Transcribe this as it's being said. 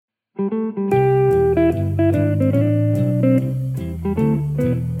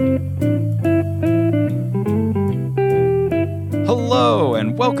Hello,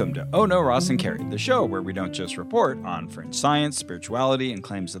 and welcome to Oh No, Ross and Carrie, the show where we don't just report on fringe science, spirituality, and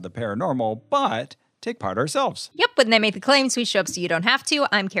claims of the paranormal, but take part ourselves. Yep, when they make the claims, we show up so you don't have to.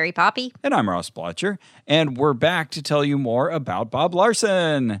 I'm Carrie Poppy. And I'm Ross Blotcher, and we're back to tell you more about Bob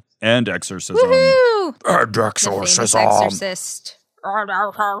Larson and exorcism. Woohoo! And The exorcism. famous exorcist.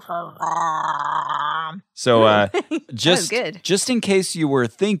 So, was good. just in case you were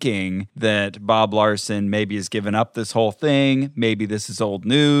thinking that Bob Larson maybe has given up this whole thing, maybe this is old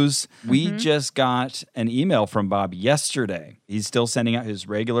news, we just got an email from Bob yesterday. He's still sending out his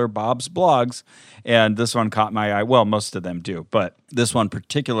regular Bob's blogs, and this one caught my eye. Well, most of them do, but this one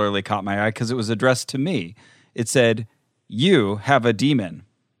particularly caught my eye because it was addressed to me. It said, "You have a demon."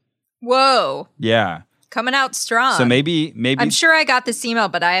 Whoa. Yeah. Coming out strong. So maybe I'm sure I got this email,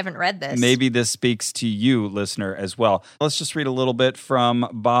 but I haven't read this. maybe this speaks to you, listener, as well. Let's just read a little bit from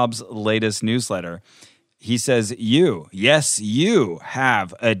Bob's latest newsletter. He says, you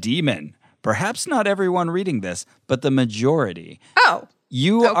have a demon. Perhaps not everyone reading this, but the majority. Oh.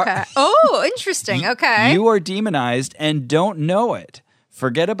 You Okay. are Oh, interesting. Okay. You are demonized and don't know it.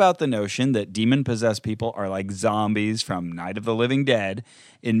 Forget about the notion that demon-possessed people are like zombies from Night of the Living Dead.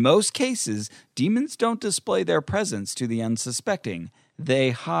 In most cases, demons don't display their presence to the unsuspecting.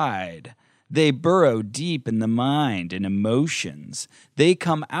 They hide. They burrow deep in the mind and emotions. They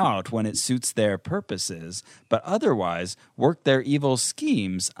come out when it suits their purposes, but otherwise work their evil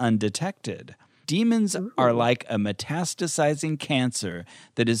schemes undetected. Demons are like a metastasizing cancer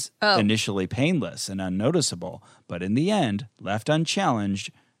that is initially painless and unnoticeable, but in the end, left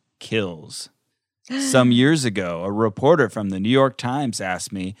unchallenged, kills. Some years ago, a reporter from the New York Times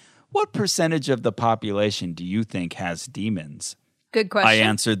asked me, "What percentage of the population do you think has demons?" Good question. I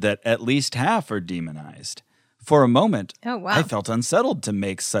answered that at least half are demonized. For a moment, I felt unsettled to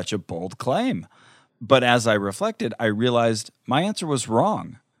make such a bold claim. But as I reflected, I realized my answer was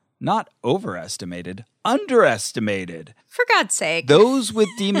wrong. Not overestimated, underestimated. For God's sake. Those with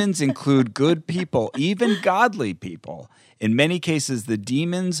demons include good people, even godly people. In many cases, the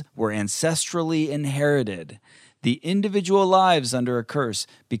demons were ancestrally inherited. The individual lives under a curse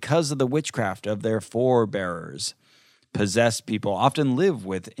because of the witchcraft of their forebearers. Possessed people often live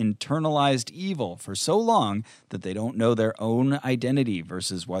with internalized evil for so long that they don't know their own identity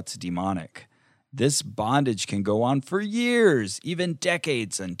versus what's demonic. This bondage can go on for years, even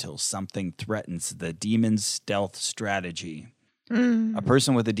decades, until something threatens the demon's stealth strategy. A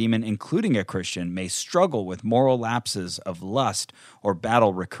person with a demon, including a Christian, may struggle with moral lapses of lust or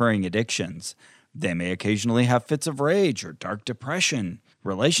battle recurring addictions. They may occasionally have fits of rage or dark depression.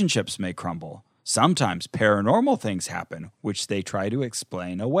 Relationships may crumble. Sometimes paranormal things happen, which they try to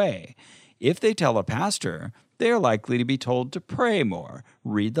explain away. If they tell a pastor, they are likely to be told to pray more,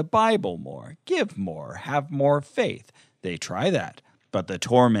 read the Bible more, give more, have more faith. They try that, but the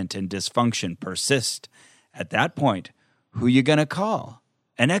torment and dysfunction persist. At that point, who you gonna call?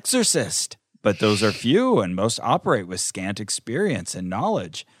 An exorcist. But those are few, and most operate with scant experience and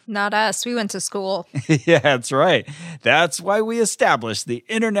knowledge. Not us. We went to school. Yeah, that's right. That's why we established the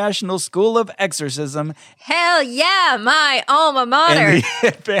International School of Exorcism. Hell yeah, my alma mater. And the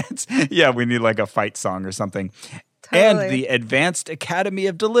advanced, we need like a fight song or something. Totally. And the Advanced Academy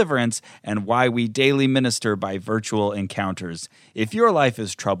of Deliverance, and why we daily minister by virtual encounters. If your life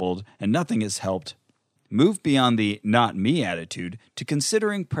is troubled and nothing has helped, move beyond the not me attitude to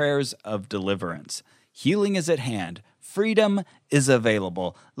considering prayers of deliverance. Healing is at hand. Freedom is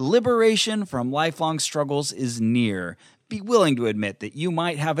available. Liberation from lifelong struggles is near. Be willing to admit that you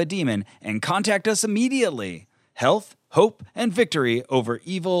might have a demon and contact us immediately. Health, hope, and victory over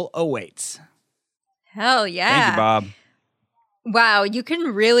evil awaits. Hell yeah. Thank you, Bob. Wow, you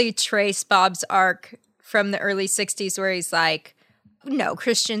can really trace Bob's arc from the early 60s where he's like, no,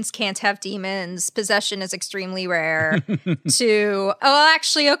 Christians can't have demons. Possession is extremely rare. To,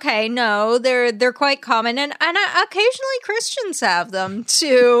 actually, okay, no, they're quite common. And occasionally Christians have them.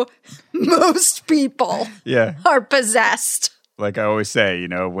 To most people are possessed. Like I always say,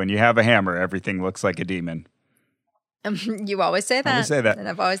 when you have a hammer, everything looks like a demon. You always say that. I always say that. And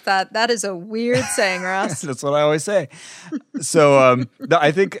I've always thought that is a weird saying, Ross. That's what I always say. So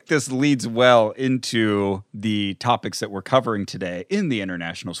I think this leads well into the topics that we're covering today in the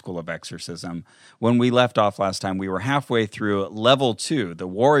International School of Exorcism. When we left off last time, we were halfway through level 2, the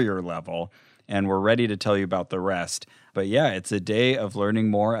warrior level, and we're ready to tell you about the rest. But yeah, it's a day of learning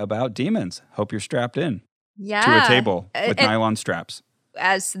more about demons. Hope you're strapped in to a table with nylon straps.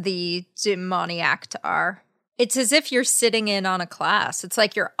 As the demoniac are. It's as if you're sitting in on a class. It's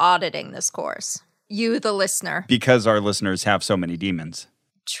like you're auditing this course. You, the listener. Because our listeners have so many demons.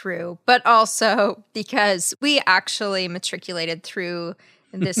 True. But also because we actually matriculated through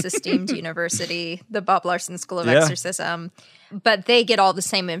this esteemed university, the Bob Larson School of Exorcism. But they get all the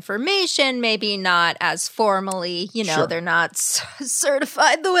same information, maybe not as formally, they're not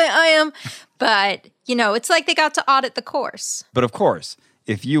certified the way I am. But, it's like they got to audit the course. But of course,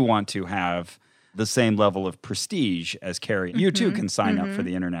 if you want to have the same level of prestige as Carrie, you too can sign up for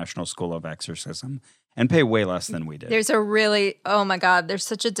the International School of Exorcism and pay way less than we did. There's oh my God, there's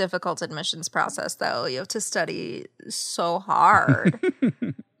such a difficult admissions process, though. You have to study so hard.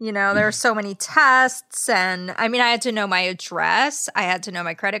 There are so many tests. And I had to know my address. I had to know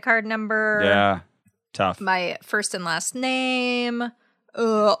my credit card number. Yeah, tough. My first and last name.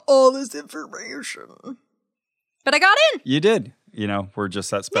 All this information. But I got in. You did. We're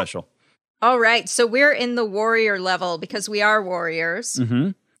just that special. Yeah. All right. So we're in the warrior level because we are warriors.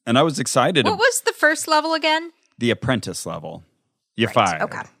 Mm-hmm. And I was excited. What was the first level again? The apprentice level. You're right. fired.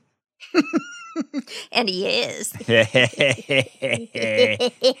 Okay. And he is.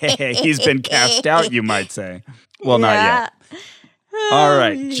 He's been cast out, you might say. Well, not yet. All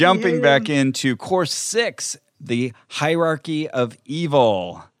right. Jumping back into course 6, the hierarchy of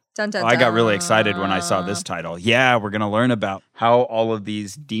evil. Dun, dun, I got dun. really excited when I saw this title. Yeah, we're going to learn about how all of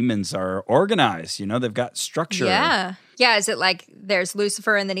these demons are organized. They've got structure. Yeah. Yeah, is it like there's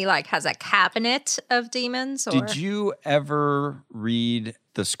Lucifer and then he has a cabinet of demons? Or? Did you ever read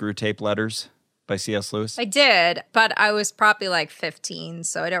the Screw Tape Letters by C.S. Lewis? I did, but I was probably 15,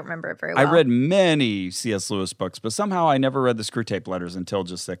 so I don't remember it very well. I read many C.S. Lewis books, but somehow I never read the Screw Tape Letters until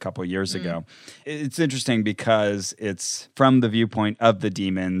just a couple years ago. It's interesting because it's from the viewpoint of the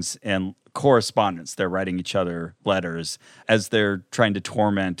demons and correspondence. They're writing each other letters as they're trying to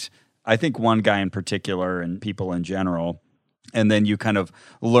torment, I think, one guy in particular and people in general. And then you kind of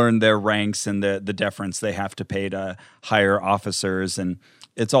learn their ranks and the deference they have to pay to higher officers. And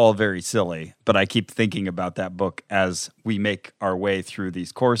it's all very silly. But I keep thinking about that book as we make our way through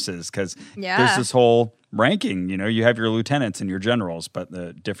these courses because there's this whole ranking. You have your lieutenants and your generals, but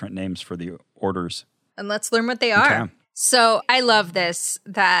the different names for the orders. And let's learn what they are. Okay. So I love this,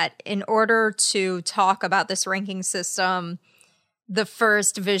 that in order to talk about this ranking system, the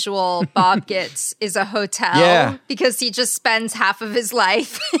first visual Bob gets is a hotel because he just spends half of his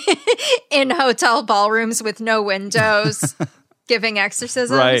life in hotel ballrooms with no windows giving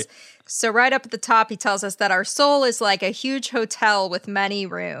exorcisms. Right. So right up at the top, he tells us that our soul is like a huge hotel with many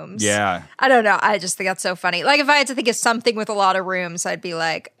rooms. Yeah. I don't know. I just think that's so funny. If I had to think of something with a lot of rooms, I'd be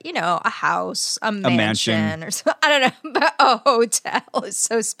like, a house, a mansion. Or something. I don't know. But a hotel is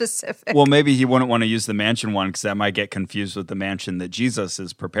so specific. Well, maybe he wouldn't want to use the mansion one because that might get confused with the mansion that Jesus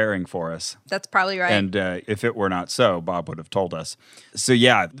is preparing for us. That's probably right. And if it were not so, Bob would have told us. So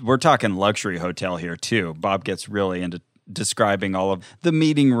yeah, we're talking luxury hotel here too. Bob gets really into describing all of the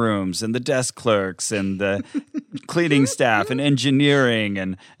meeting rooms and the desk clerks and the cleaning staff and engineering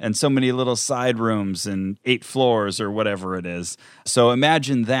and so many little side rooms and 8 floors or whatever it is. So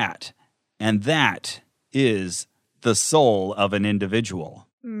imagine that. And that is the soul of an individual.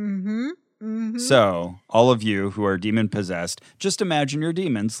 Mm-hmm. Mm-hmm. So all of you who are demon possessed, just imagine your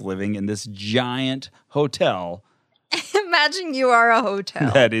demons living in this giant hotel. Imagine you are a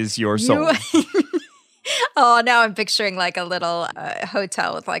hotel. That is your soul. Oh, now I'm picturing a little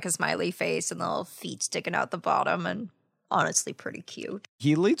hotel with a smiley face and the little feet sticking out the bottom, and honestly pretty cute.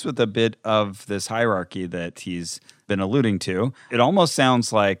 He leads with a bit of this hierarchy that he's been alluding to. It almost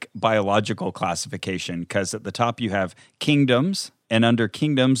sounds like biological classification because at the top you have kingdoms, and under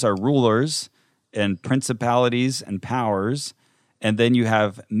kingdoms are rulers and principalities and powers. And then you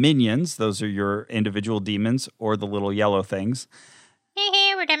have minions. Those are your individual demons or the little yellow things.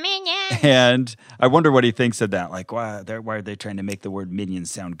 We're the minions. And I wonder what he thinks of that. Why are they trying to make the word minions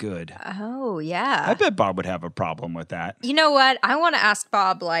sound good? Oh, yeah. I bet Bob would have a problem with that. You know what? I want to ask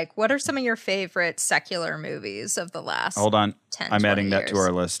Bob, what are some of your favorite secular movies of the last Hold on. 10, I'm adding years? that to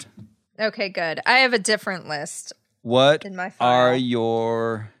our list. Okay, good. I have a different list. What in my file. Are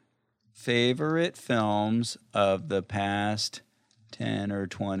your favorite films of the past 10 or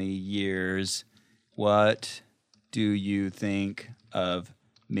 20 years? What do you think of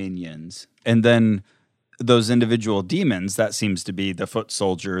Minions? And then those individual demons, that seems to be the foot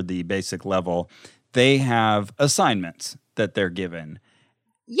soldier, the basic level, they have assignments that they're given.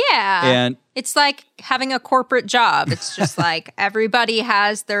 Yeah. And it's like having a corporate job. It's just everybody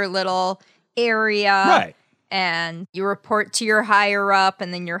has their little area. Right. And you report to your higher up,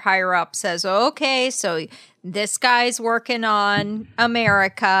 and then your higher up says, okay, so this guy's working on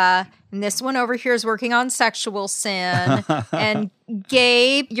America, and this one over here is working on sexual sin. And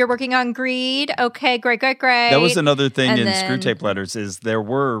Gabe, you're working on greed. Okay, great. That was another thing And in then- Screwtape Letters is there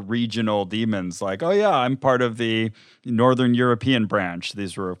were regional demons like, oh yeah, I'm part of the Northern European branch.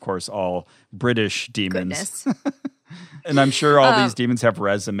 These were, of course, all British demons. Goodness. And I'm sure all these demons have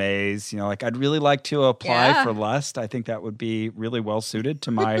resumes. Like I'd really like to apply Yeah. for Lust. I think that would be really well suited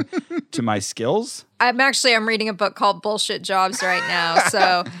to my to my skills. I'm reading a book called Bullshit Jobs right now.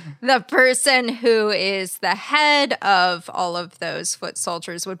 So the person who is the head of all of those foot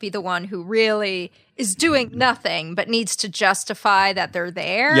soldiers would be the one who really is doing nothing but needs to justify that they're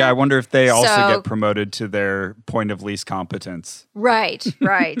there. Yeah, I wonder if they also So- get promoted to their point of least competence. Right.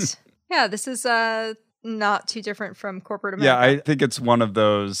 Yeah, this is not too different from corporate Yeah, America. I think it's one of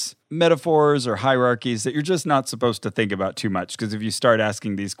those metaphors or hierarchies that you're just not supposed to think about too much. Because if you start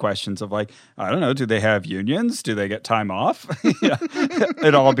asking these questions of like, I don't know, do they have unions? Do they get time off? Yeah,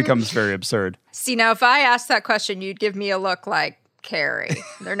 it all becomes very absurd. See, now if I asked that question, you'd give me a look like, Carrie,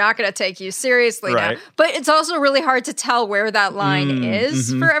 they're not going to take you seriously Right. now. But it's also really hard to tell where that line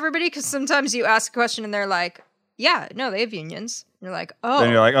is for everybody, because sometimes you ask a question and they're like, yeah, no, they have unions. And you're like, oh. Then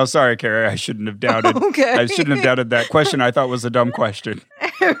you're like, oh, sorry, Carrie, I shouldn't have doubted. Okay. I shouldn't have doubted that question. I thought was a dumb question.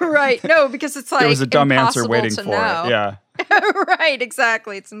 Right. No, because it's like There was a dumb answer impossible waiting to for know. it. Yeah. Right,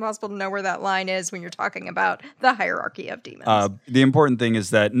 exactly. It's impossible to know where that line is when you're talking about the hierarchy of demons. The important thing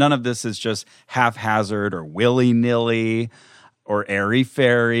is that none of this is just haphazard or willy-nilly or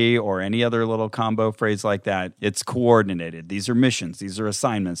airy-fairy or any other little combo phrase like that. It's coordinated. These are missions. These are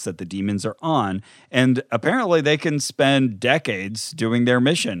assignments that the demons are on. And apparently they can spend decades doing their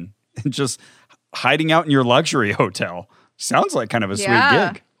mission and just hiding out in your luxury hotel. Sounds like kind of a sweet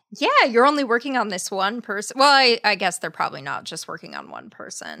gig. Yeah, you're only working on this one person. Well, I guess they're probably not just working on one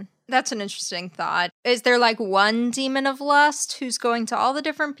person. That's an interesting thought. Is there like one demon of lust who's going to all the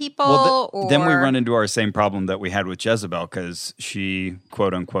different people? Well, then we or- run into our same problem that we had with Jezebel because she,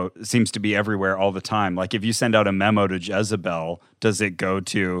 quote unquote, seems to be everywhere all the time. Like if you send out a memo to Jezebel, does it go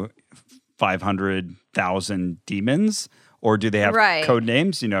to 500,000 demons? Or do they have Right. code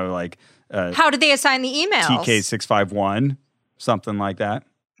names? Like How did they assign the emails? TK651, something like that.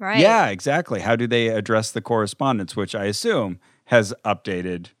 Right. Yeah, exactly. How do they address the correspondence, which I assume has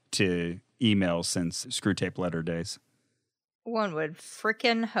updated to emails since Screwtape Letter days? One would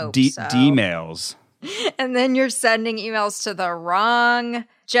frickin' hope so. D-mails. And then you're sending emails to the wrong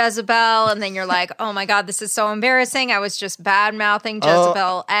Jezebel, and then you're like, oh my God, this is so embarrassing. I was just bad-mouthing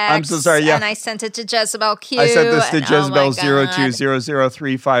Jezebel X. I'm so sorry, yeah. And I sent it to Jezebel Q. I sent this to and oh my Jezebel God.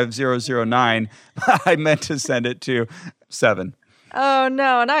 0200350009. I meant to send it to 7. Oh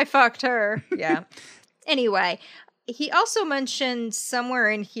no, and I fucked her. Yeah. Anyway, he also mentioned somewhere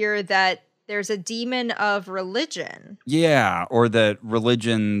in here that there's a demon of religion. Yeah, or that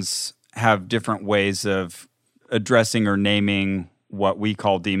religions have different ways of addressing or naming what we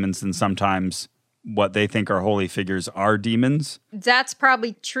call demons, and sometimes what they think are holy figures are demons. That's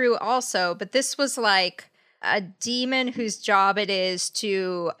probably true also, but this was like a demon whose job it is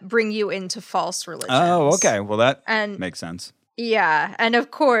to bring you into false religions. Oh, okay. Well, that And- makes sense. Yeah, and of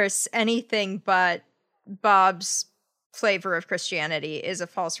course, anything but Bob's flavor of Christianity is a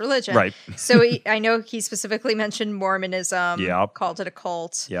false religion. Right. So I know he specifically mentioned Mormonism, Yep. called it a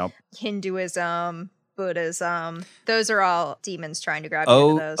cult, Yep. Hinduism, Buddhism. Those are all demons trying to grab you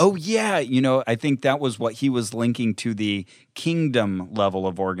into those. Oh, yeah. I think that was what he was linking to the kingdom level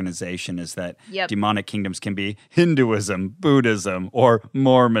of organization is that Yep. demonic kingdoms can be Hinduism, Buddhism, or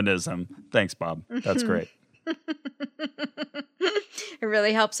Mormonism. Thanks, Bob. That's great. It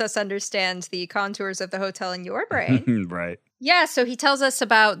really helps us understand the contours of the hotel in your brain. Right. Yeah, so he tells us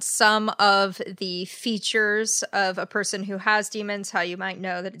about some of the features of a person who has demons, how you might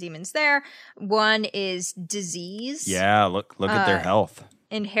know that a demon's there. One is disease. Yeah, look at their health.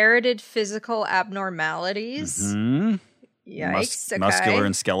 Inherited physical abnormalities. Hmm? Yikes. Okay. Muscular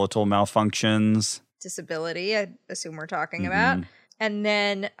and skeletal malfunctions. Disability, I assume we're talking Mm-hmm. about. And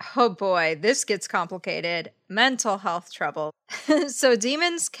then, oh boy, this gets complicated. Mental health trouble. So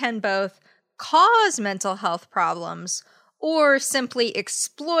demons can both cause mental health problems or simply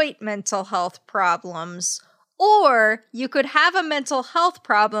exploit mental health problems. Or you could have a mental health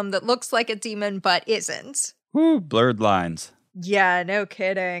problem that looks like a demon but isn't. Woo, blurred lines. Yeah, no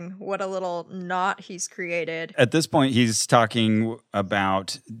kidding. What a little knot he's created. At this point, he's talking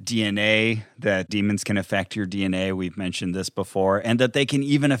about DNA, that demons can affect your DNA. We've mentioned this before. And that they can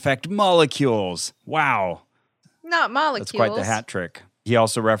even affect molecules. Wow. Not molecules. That's quite the hat trick. He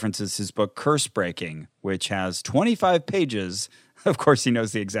also references his book Curse Breaking, which has 25 pages. Of course, he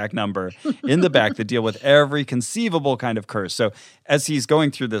knows the exact number in the back that deal with every conceivable kind of curse. So as he's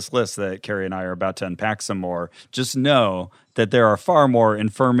going through this list that Carrie and I are about to unpack some more, just know that there are far more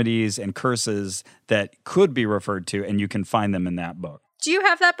infirmities and curses that could be referred to, and you can find them in that book. Do you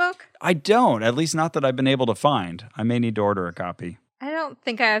have that book? I don't, at least not that I've been able to find. I may need to order a copy. I don't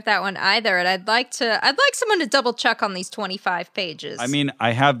think I have that one either, and I'd like someone to double check on these 25 pages. I mean,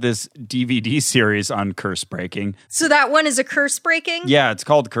 I have this DVD series on curse breaking. So that one is a curse breaking? Yeah, it's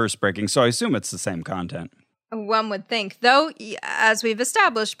called Curse Breaking, so I assume it's the same content. One would think. Though, as we've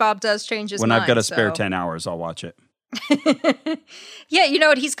established, Bob does change his mind. When I've got a spare 10 hours, I'll watch it. Yeah, you know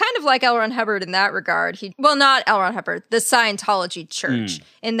what? He's kind of like L. Ron Hubbard in that regard. Not L. Ron Hubbard, the Scientology Church,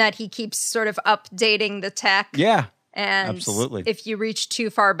 in that he keeps sort of updating the tech. Yeah. And absolutely. If you reach too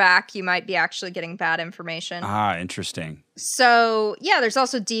far back, you might be actually getting bad information. Ah, interesting. So, yeah, there's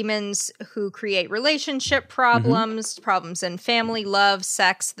also demons who create relationship problems, problems in family, love,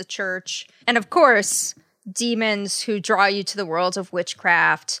 sex, the church. And of course, demons who draw you to the world of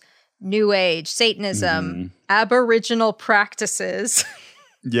witchcraft, New Age, Satanism, Aboriginal practices.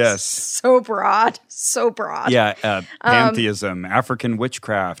 Yes. So broad. Yeah, pantheism, African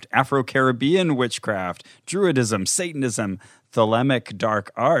witchcraft, Afro-Caribbean witchcraft, Druidism, Satanism, Thelemic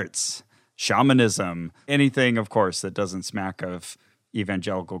dark arts, shamanism, anything, of course, that doesn't smack of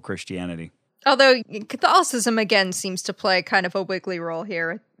evangelical Christianity. Although Catholicism, again, seems to play kind of a wiggly role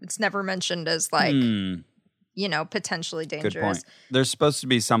here. It's never mentioned as, like, potentially dangerous. Good point. There's supposed to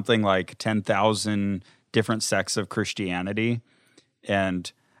be something like 10,000 different sects of Christianity.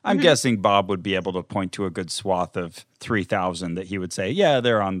 And I'm guessing Bob would be able to point to a good swath of 3,000 that he would say, yeah,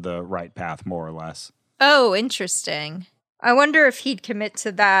 they're on the right path, more or less. Oh, interesting. I wonder if he'd commit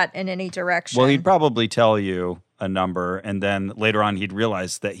to that in any direction. Well, he'd probably tell you a number, and then later on he'd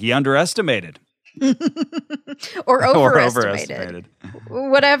realize that he underestimated. or overestimated.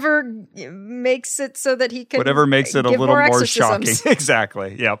 Whatever makes it so that he can Whatever makes it a little more shocking.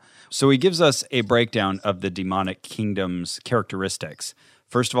 Exactly, yep. So he gives us a breakdown of the demonic kingdom's characteristics.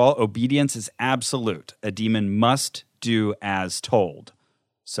 First of all, obedience is absolute. A demon must do as told.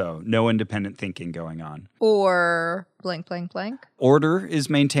 So no independent thinking going on. Or blank, blank, blank. Order is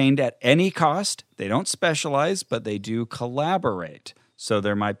maintained at any cost. They don't specialize, but they do collaborate. So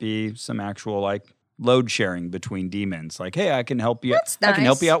there might be some actual like load sharing between demons. Like, hey, I can help you. That's nice. I can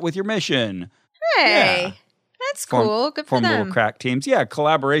help you out with your mission. Hey, yeah. That's cool. Good for them. Form little crack teams. Yeah,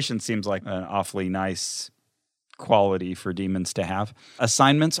 collaboration seems like an awfully nice quality for demons to have.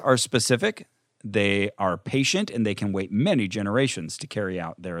 Assignments are specific. They are patient, and they can wait many generations to carry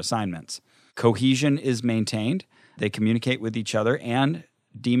out their assignments. Cohesion is maintained. They communicate with each other and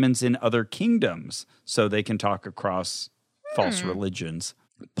demons in other kingdoms, so they can talk across false religions.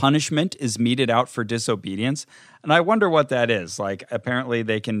 Punishment is meted out for disobedience, and I wonder what that is. Like, apparently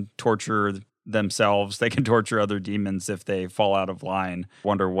they can torture themselves. They can torture other demons if they fall out of line.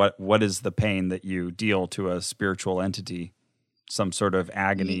 Wonder what is the pain that you deal to a spiritual entity? Some sort of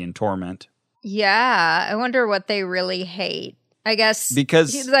agony and torment. Yeah, I wonder what they really hate. I guess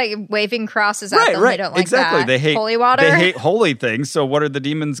because he's like waving crosses at them. Right. They don't like exactly. that. They hate holy water. They hate holy things. So what are the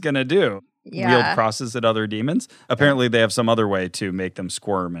demons going to do? Yeah. Wield crosses at other demons? Apparently they have some other way to make them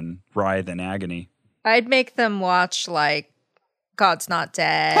squirm and writhe in agony. I'd make them watch like God's Not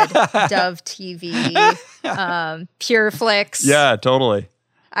Dead, Dove TV, Pure Flix. Yeah, totally.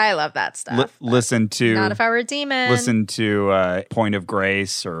 I love that stuff. Listen to Not If I Were a Demon. Listen to Point of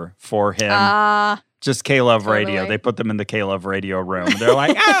Grace or For Him. Just K-Love totally. Radio. They put them in the K-Love Radio room. They're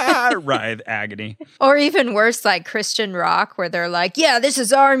like, writhe agony. Or even worse, like Christian rock, where they're like, yeah, this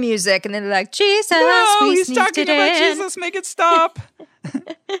is our music. And then they're like, Jesus, no, we he's sneaked talking it about in. Jesus. Make it stop.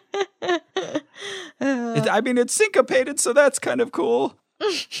 It's syncopated, so that's kind of cool.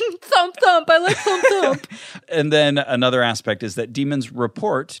 Thump, thump. I like thump, thump. And then another aspect is that demons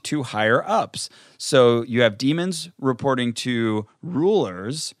report to higher ups. So you have demons reporting to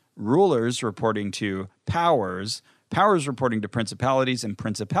rulers, rulers reporting to powers, powers reporting to principalities, and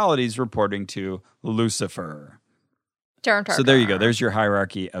principalities reporting to Lucifer. So there you go. There's your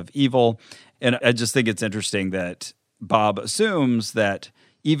hierarchy of evil. And I just think it's interesting that Bob assumes that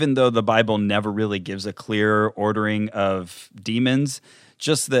even though the Bible never really gives a clear ordering of demons,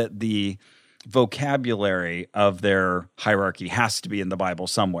 just that the vocabulary of their hierarchy has to be in the Bible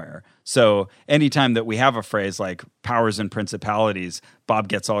somewhere. So anytime that we have a phrase like powers and principalities, Bob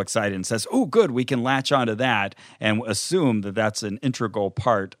gets all excited and says, oh, good, we can latch onto that and assume that that's an integral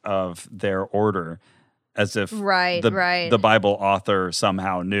part of their order, as if the Bible author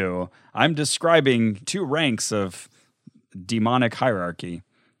somehow knew. I'm describing two ranks of demonic hierarchy.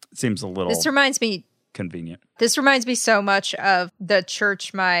 It seems a little This reminds me convenient. This reminds me so much of the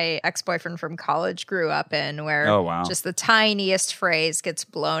church my ex-boyfriend from college grew up in, where Oh, wow. just the tiniest phrase gets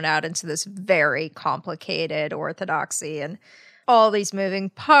blown out into this very complicated orthodoxy and all these moving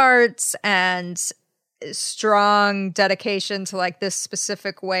parts and strong dedication to like this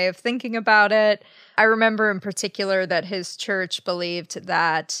specific way of thinking about it. I remember in particular that his church believed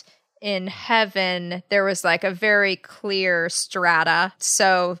that in heaven there was like a very clear strata.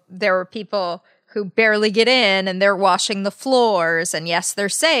 So there were people who barely get in and they're washing the floors, and yes, they're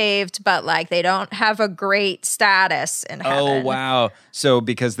saved, but like they don't have a great status in heaven. Oh, wow. So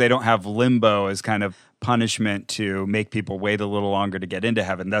because they don't have limbo as kind of punishment to make people wait a little longer to get into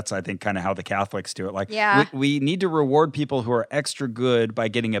heaven. That's, I think, kind of how the Catholics do it. Like, Yeah. we need to reward people who are extra good by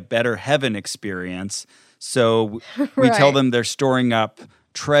getting a better heaven experience. So we tell Right. them they're storing up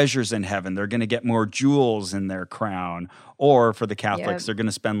treasures in heaven. They're going to get more jewels in their crown. Or for the Catholics, Yep. they're going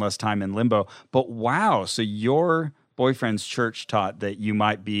to spend less time in limbo. But wow, so your boyfriend's church taught that you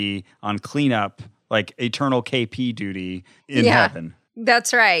might be on cleanup, like eternal KP duty in Yeah. heaven.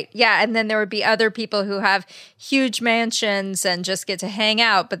 That's right. Yeah. And then there would be other people who have huge mansions and just get to hang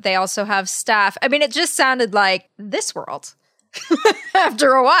out, but they also have staff. I mean, it just sounded like this world.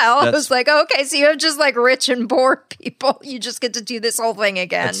 After a while, I That's- was like, oh, okay, so you have just like rich and poor people. You just get to do this whole thing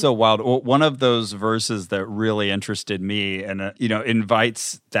again. That's so wild. Well, one of those verses that really interested me and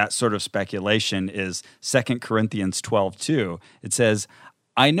invites that sort of speculation is 2 Corinthians 12:2. It says,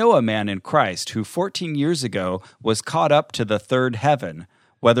 "I know a man in Christ who 14 years ago was caught up to the third heaven.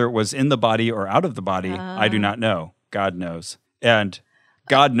 Whether it was in the body or out of the body, I do not know. God knows." And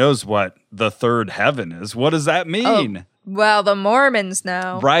God knows what the third heaven is. What does that mean? Well, the Mormons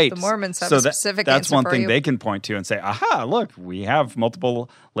know. Right. The Mormons have So a specific that's answer one for thing you. they can point to and say, aha, look, we have multiple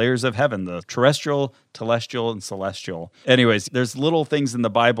layers of heaven, the terrestrial, telestial, and celestial. Anyways, there's little things in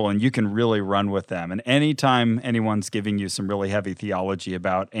the Bible, and you can really run with them. And anytime anyone's giving you some really heavy theology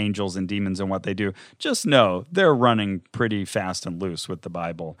about angels and demons and what they do, just know they're running pretty fast and loose with the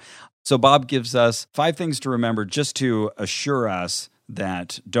Bible. So Bob gives us 5 things to remember just to assure us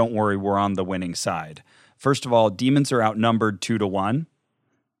that, don't worry, we're on the winning side. First of all, demons are outnumbered 2-1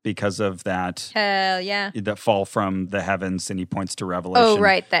 because of that yeah. fall from the heavens, and he points to Revelation Oh,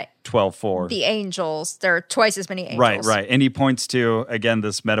 right. 12:4. The angels. There are twice as many angels. Right. And he points to, again,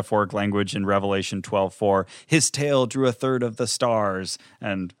 this metaphoric language in Revelation 12:4. His tail drew a third of the stars.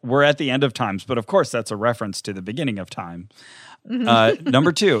 And we're at the end of times, but of course that's a reference to the beginning of time.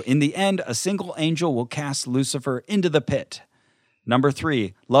 Number 2, in the end, a single angel will cast Lucifer into the pit. Number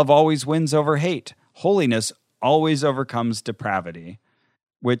 3, love always wins over hate. Holiness always overcomes depravity.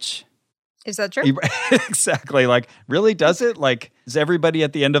 Which... Is that true? Exactly. Like, really, does it? Like, does everybody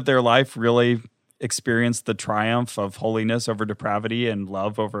at the end of their life really experience the triumph of holiness over depravity and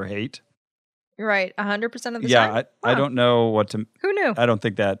love over hate? Right. 100% of the Yeah, time? I don't know what to... Who knew? I don't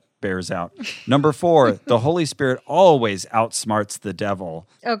think that bears out. Number 4, the Holy Spirit always outsmarts the devil.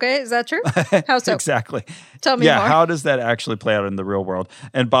 Okay. Is that true? How so? Exactly. Tell me Yeah, more. how does that actually play out in the real world?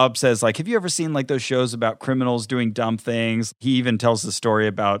 And Bob says, like, have you ever seen like those shows about criminals doing dumb things? He even tells the story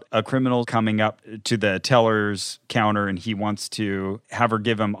about a criminal coming up to the teller's counter and he wants to have her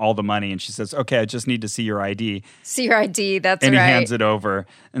give him all the money. And she says, okay, I just need to see your ID. See your ID. That's And right. he hands it over.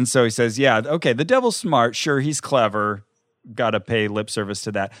 And so he says, yeah, okay, the devil's smart. Sure, he's clever. Got to pay lip service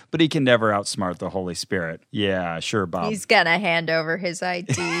to that. But he can never outsmart the Holy Spirit. Yeah, sure, Bob. He's going to hand over his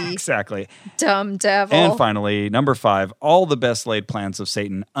ID. Exactly. Dumb devil. And finally, number 5, all the best laid plans of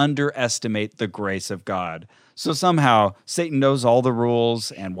Satan underestimate the grace of God. So somehow Satan knows all the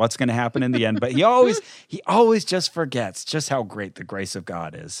rules and what's going to happen in the end, but he always just forgets just how great the grace of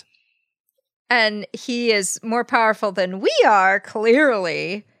God is. And he is more powerful than we are,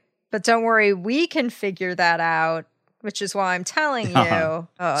 clearly. But don't worry, we can figure that out, which is why I'm telling you.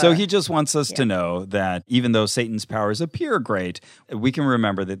 So he just wants us to know that even though Satan's powers appear great, we can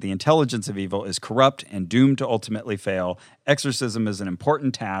remember that the intelligence of evil is corrupt and doomed to ultimately fail. Exorcism is an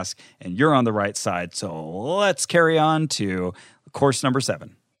important task, and you're on the right side. So let's carry on to course number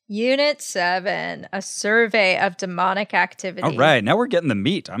 7. Unit 7, a survey of demonic activity. All right, now we're getting the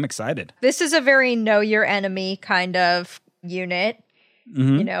meat. I'm excited. This is a very know your enemy kind of unit.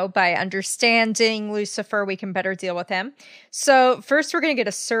 You know, by understanding Lucifer, we can better deal with him. So first, we're going to get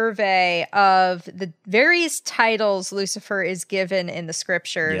a survey of the various titles Lucifer is given in the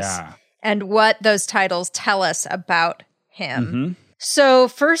scriptures and what those titles tell us about him. So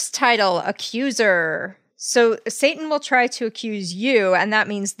first title, accuser. So Satan will try to accuse you, and that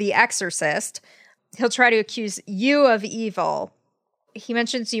means the exorcist. He'll try to accuse you of evil. He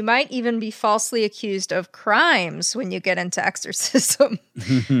mentions you might even be falsely accused of crimes when you get into exorcism,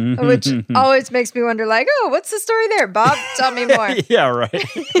 which always makes me wonder, like, oh, what's the story there? Bob, tell me more. Yeah, right.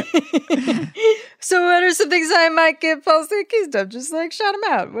 So what are some things I might get falsely accused of? Just like shout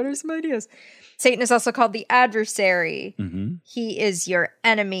them out. What are some ideas? Satan is also called the adversary. Mm-hmm. He is your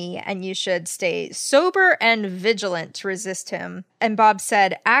enemy, and you should stay sober and vigilant to resist him. And Bob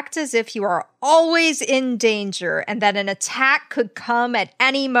said, act as if you are always in danger and that an attack could come at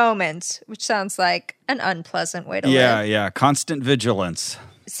any moment, which sounds like an unpleasant way to live. Yeah. Constant vigilance.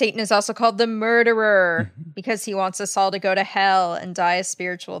 Satan is also called the murderer because he wants us all to go to hell and die a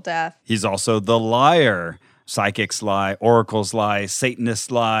spiritual death. He's also the liar. Psychics lie, oracles lie,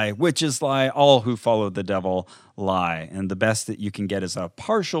 Satanists lie, witches lie, all who follow the devil lie. And the best that you can get is a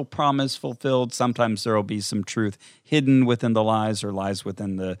partial promise fulfilled. Sometimes there will be some truth hidden within the lies or lies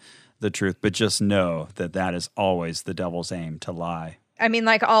within the truth. But just know that that is always the devil's aim, to lie. I mean,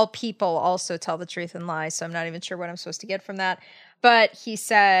 like, all people also tell the truth and lie, so I'm not even sure what I'm supposed to get from that. But he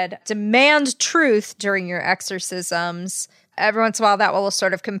said, demand truth during your exorcisms. Every once in a while, that will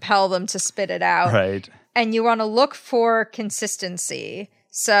sort of compel them to spit it out. Right. And you want to look for consistency.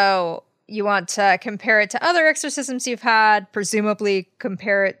 So you want to compare it to other exorcisms you've had, presumably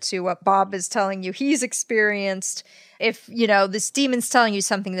compare it to what Bob is telling you he's experienced. If, this demon's telling you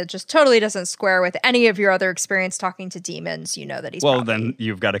something that just totally doesn't square with any of your other experience talking to demons, you know that he's then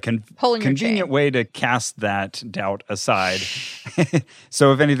you've got a pulling convenient way to cast that doubt aside.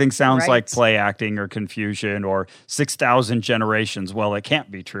 So if anything sounds like play acting or confusion or 6,000 generations, well, it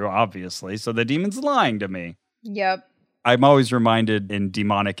can't be true, obviously. So the demon's lying to me. Yep. I'm always reminded in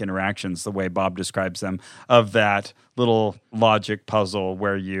demonic interactions, the way Bob describes them, of that little logic puzzle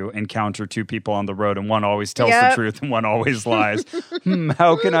where you encounter two people on the road and one always tells the truth and one always lies.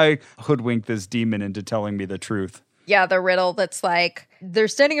 How can I hoodwink this demon into telling me the truth? Yeah, the riddle that's like, they're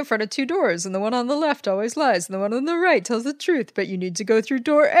standing in front of two doors and the one on the left always lies and the one on the right tells the truth, but you need to go through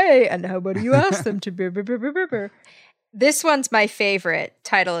door A and how do you ask them to... This one's my favorite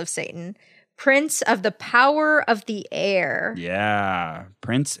title of Satan. Prince of the Power of the Air. Yeah,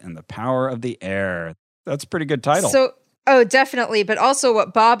 Prince and the Power of the Air. That's a pretty good title. Oh, definitely. But also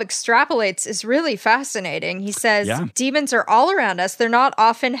what Bob extrapolates is really fascinating. He says, demons are all around us. They're not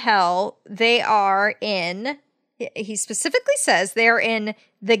off in hell. They are in, he specifically says, they are in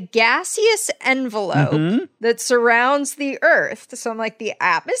the gaseous envelope that surrounds the earth. So I'm like, the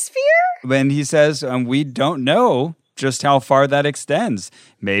atmosphere? When he says, we don't know just how far that extends.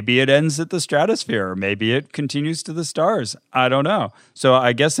 Maybe it ends at the stratosphere, or maybe it continues to the stars. I don't know. So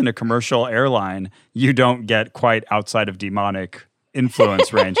I guess in a commercial airline, you don't get quite outside of demonic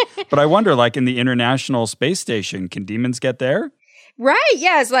influence range. But I wonder, like in the International Space Station, can demons get there? Right,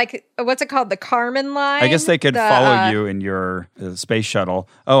 yeah. It's like, what's it called? The Kármán line? I guess they could follow you in your space shuttle.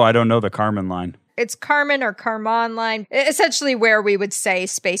 Oh, I don't know the Kármán line. It's Kármán or Kármán line, essentially where we would say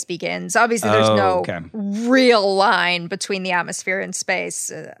space begins. Obviously, there's no real line between the atmosphere and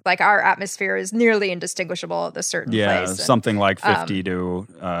space. Like our atmosphere is nearly indistinguishable at a certain place. Yeah, something like 50 to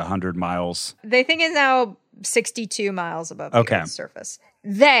 100 miles. They think it's now 62 miles above the Earth's surface.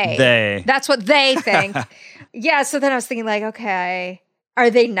 They. That's what they think. Yeah, so then I was thinking like, okay, are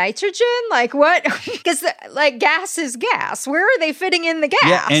they nitrogen? Like what? Because like gas is gas. Where are they fitting in the gas?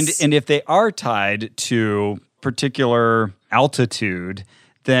 Yeah, and if they are tied to particular altitude,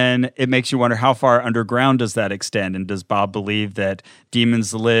 then it makes you wonder how far underground does that extend? And does Bob believe that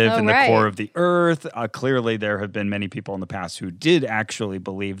demons live in the core of the earth? Clearly, there have been many people in the past who did actually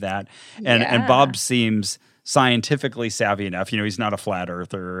believe that. And Bob seems scientifically savvy enough. He's not a flat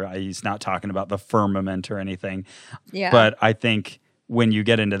earther. He's not talking about the firmament or anything. Yeah. But I think when you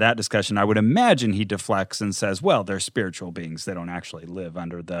get into that discussion, I would imagine he deflects and says, well, they're spiritual beings. They don't actually live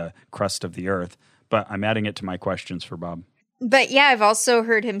under the crust of the earth. But I'm adding it to my questions for Bob. But yeah, I've also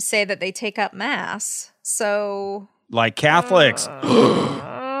heard him say that they take up Mass. So... like Catholics.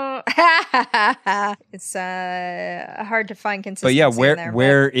 It's hard to find consistency. But yeah,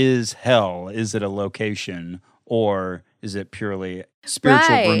 where is hell? Is it a location or is it purely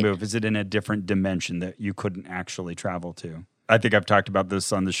spiritual remove? Is it in a different dimension that you couldn't actually travel to? I think I've talked about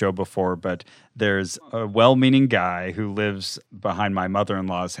this on the show before, but there's a well-meaning guy who lives behind my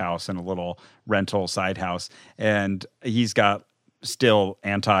mother-in-law's house in a little rental side house, and he's got still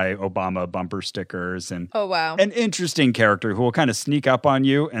anti-Obama bumper stickers and an interesting character who will kind of sneak up on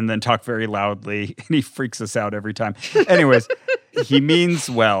you and then talk very loudly, and he freaks us out every time. Anyways, he means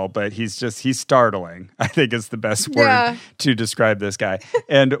well, but he's startling, I think is the best word to describe this guy.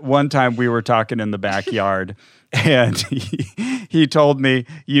 And one time we were talking in the backyard, and he told me,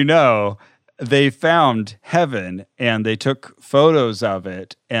 they found heaven and they took photos of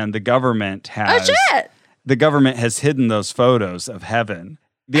it, and the government has hidden those photos of heaven.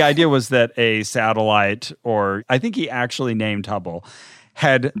 The idea was that a satellite, or I think he actually named Hubble,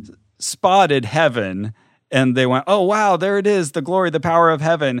 had spotted heaven, and they went, oh, wow, there it is, the glory, the power of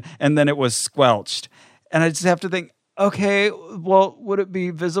heaven, and then it was squelched. And I just have to think, okay, well, would it be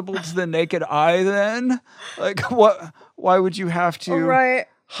visible to the naked eye then? Like, what? Why would you have to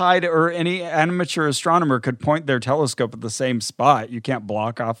hide, or any amateur astronomer could point their telescope at the same spot? You can't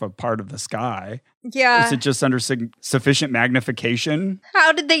block off a part of the sky. Yeah. Is it just under sufficient magnification?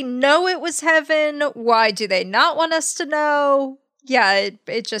 How did they know it was heaven? Why do they not want us to know? Yeah,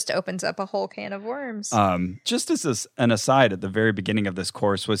 it just opens up a whole can of worms. Just as an aside, at the very beginning of this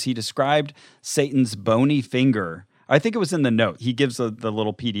course, was he described Satan's bony finger. I think it was in the note. He gives the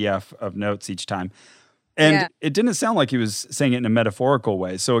little PDF of notes each time. And it didn't sound like he was saying it in a metaphorical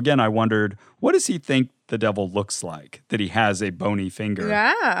way. So again, I wondered, what does he think the devil looks like, that he has a bony finger?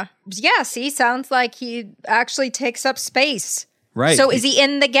 Yeah, see, sounds like he actually takes up space. Right. So is he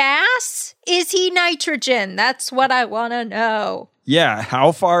in the gas? Is he nitrogen? That's what I want to know. Yeah,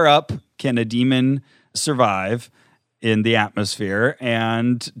 how far up can a demon survive in the atmosphere,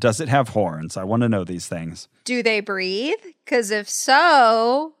 and does it have horns? I want to know these things. Do they breathe? Because if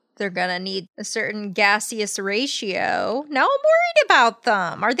so, they're going to need a certain gaseous ratio. Now I'm worried about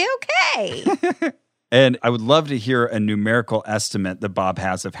them. Are they okay? And I would love to hear a numerical estimate that Bob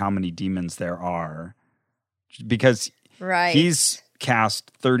has of how many demons there are. Because he's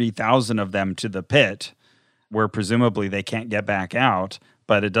cast 30,000 of them to the pit, where presumably they can't get back out,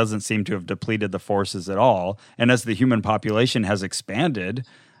 but it doesn't seem to have depleted the forces at all. And as the human population has expanded,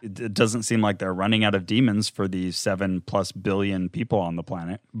 it doesn't seem like they're running out of demons for the 7+ billion people on the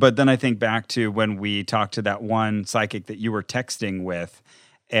planet. But then I think back to when we talked to that one psychic that you were texting with,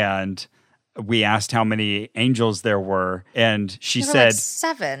 and we asked how many angels there were, and she said like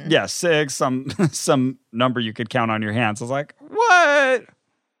 7. Yeah, 6, some number you could count on your hands. I was like, what?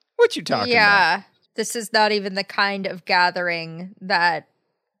 What you talking about? Yeah, this is not even the kind of gathering that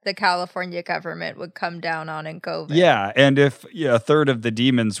the California government would come down on in COVID. Yeah, and if a third of the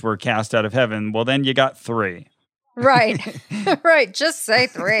demons were cast out of heaven, well, then you got 3. Right. Right, just say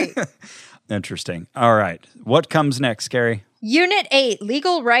 3. Interesting. All right. What comes next, Carrie? Unit 8,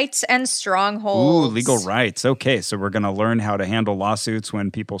 Legal Rights and Strongholds. Ooh, legal rights. Okay, so we're going to learn how to handle lawsuits when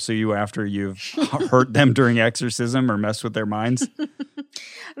people sue you after you've hurt them during exorcism or messed with their minds.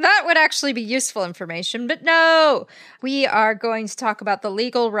 That would actually be useful information, but no. We are going to talk about the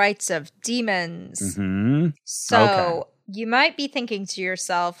legal rights of demons. Mm-hmm. So you might be thinking to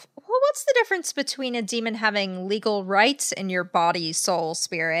yourself, well, what's the difference between a demon having legal rights in your body, soul,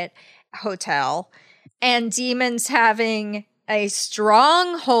 spirit, hotel, and demons having a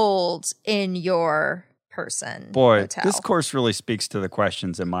stronghold in your person? Boy, hotel? This course really speaks to the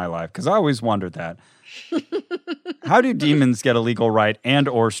questions in my life, because I always wondered that. How do demons get a legal right and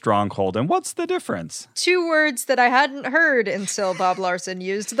or stronghold, and what's the difference? 2 words that I hadn't heard until Bob Larson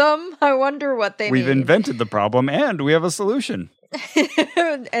used them. I wonder what they mean. We've invented the problem, and we have a solution.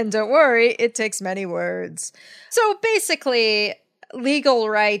 And don't worry, it takes many words. So basically, legal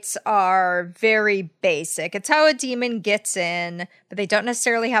rights are very basic. It's how a demon gets in, but they don't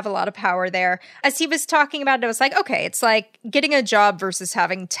necessarily have a lot of power there. As he was talking about it, I was like, okay, it's like getting a job versus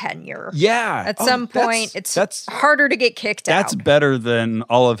having tenure. Yeah. At some point, it's harder to get kicked out. That's better than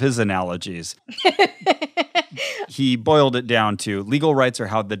all of his analogies. He boiled it down to legal rights are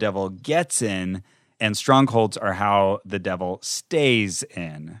how the devil gets in, and strongholds are how the devil stays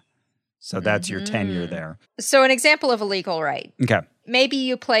in. So that's your tenure there. So an example of a legal right. Okay. Maybe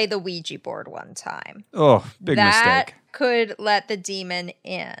you play the Ouija board one time. Oh, big mistake. That could let the demon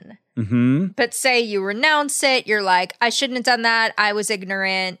in. Mm-hmm. But say you renounce it. You're like, I shouldn't have done that. I was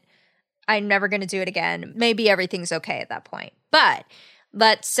ignorant. I'm never going to do it again. Maybe everything's okay at that point. But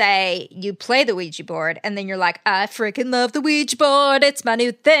let's say you play the Ouija board and then you're like, I freaking love the Ouija board. It's my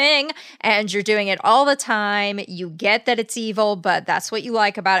new thing. And you're doing it all the time. You get that it's evil, but that's what you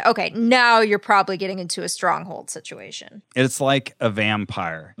like about it. Okay, now you're probably getting into a stronghold situation. It's like a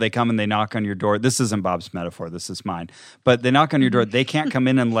vampire. They come and they knock on your door. This isn't Bob's metaphor. This is mine. But they knock on your door. They can't come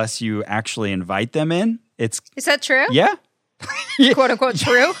in unless you actually invite them in. Is that true? Yeah. Quote unquote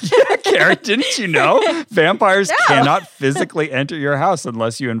true? Yeah, Karen, didn't you know? Vampires cannot physically enter your house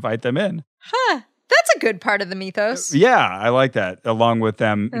unless you invite them in. Huh. That's a good part of the mythos. Yeah, I like that, along with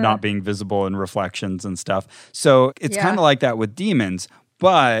them not being visible in reflections and stuff. So it's kind of like that with demons,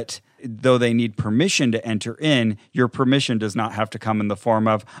 but though they need permission to enter in, your permission does not have to come in the form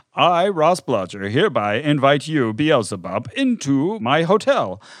of, I, Ross Blotcher, hereby invite you, Beelzebub, into my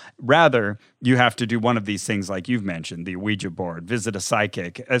hotel. Rather, you have to do one of these things like you've mentioned, the Ouija board, visit a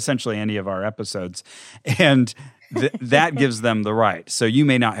psychic, essentially any of our episodes. And that gives them the right. So you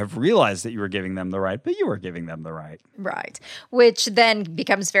may not have realized that you were giving them the right, but you were giving them the right. Right. Which then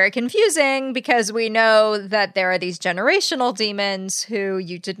becomes very confusing because we know that there are these generational demons who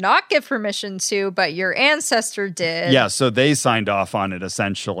you did not give permission to, but your ancestor did. Yeah, so they signed off on it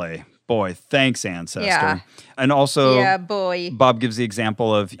essentially. Boy, thanks, ancestor. Yeah. And also, yeah, boy. Bob gives the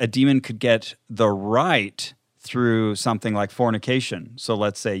example of a demon could get the right through something like fornication. So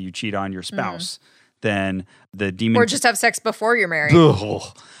let's say you cheat on your spouse. Then the demon... Or just have sex before you're married.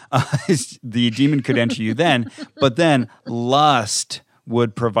 The demon could enter you then, but then lust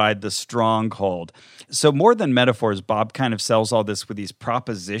would provide the stronghold. So more than metaphors, Bob kind of sells all this with these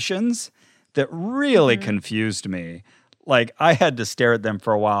propositions that really confused me. Like, I had to stare at them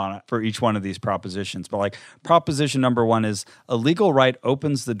for a while for each one of these propositions. But like, proposition number 1 is a legal right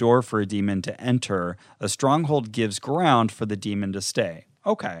opens the door for a demon to enter. A stronghold gives ground for the demon to stay.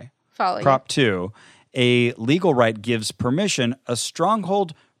 Okay. Prop 2, a legal right gives permission. A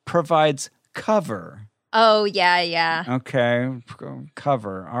stronghold provides cover. Oh, yeah. Okay,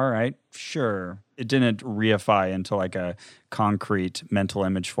 cover. All right, sure. It didn't reify into like a concrete mental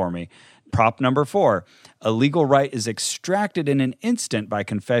image for me. Prop number 4, a legal right is extracted in an instant by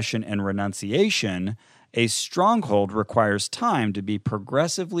confession and renunciation. A stronghold requires time to be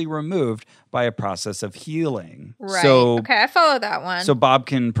progressively removed by a process of healing. Right. So, okay, I follow that one. So Bob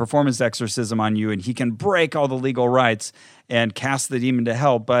can perform his exorcism on you and he can break all the legal rights and cast the demon to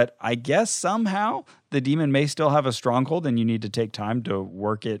hell. But I guess somehow the demon may still have a stronghold and you need to take time to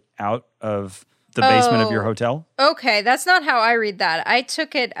work it out of the basement of your hotel. Okay, that's not how I read that. I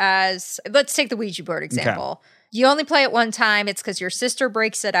took it as, let's take the Ouija board example. Okay. You only play it one time. It's because your sister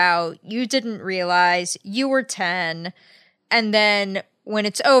breaks it out. You didn't realize. You were 10. And then when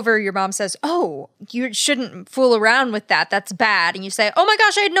it's over, your mom says, oh, you shouldn't fool around with that. That's bad. And you say, oh my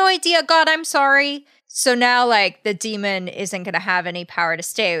gosh, I had no idea. God, I'm sorry. So now, like, the demon isn't going to have any power to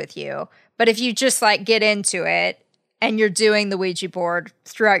stay with you. But if you just, like, get into it, and you're doing the Ouija board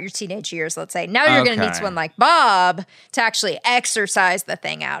throughout your teenage years, let's say, now you're going to need someone like Bob to actually exorcise the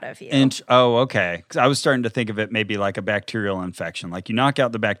thing out of you. Okay. 'Cause I was starting to think of it maybe like a bacterial infection. Like you knock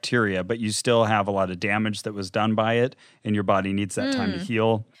out the bacteria, but you still have a lot of damage that was done by it, and your body needs that time to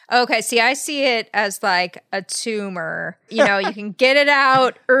heal. Okay, see, I see it as like a tumor. You know, you can get it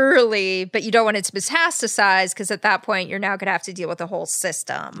out early, but you don't want it to metastasize because at that point, you're now going to have to deal with the whole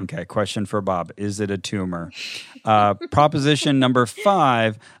system. Okay, question for Bob. Is it a tumor? Proposition number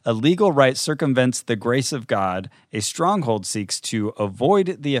 5, a legal right circumvents the grace of God. A stronghold seeks to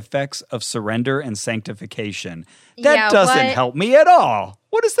avoid the effects of surrender and sanctification. That doesn't help me at all.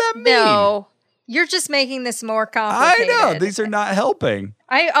 What does that mean? No. You're just making this more complicated. I know. These are not helping.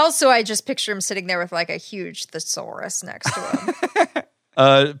 I just picture him sitting there with like a huge thesaurus next to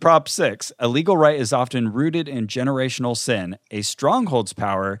him. Prop 6. A legal right is often rooted in generational sin. A stronghold's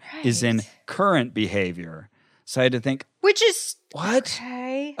power is in current behavior. So I had to think, which is what?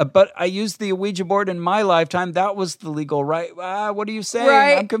 Okay. But I used the Ouija board in my lifetime. That was the legal right. What are you saying?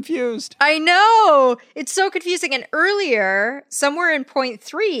 Right. I'm confused. I know. It's so confusing. And earlier, somewhere in point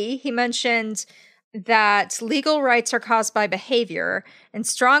 3, he mentioned that legal rights are caused by behavior and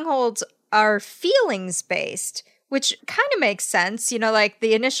strongholds are feelings based, which kind of makes sense. You know, like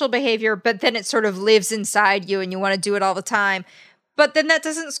the initial behavior, but then it sort of lives inside you and you want to do it all the time. But then that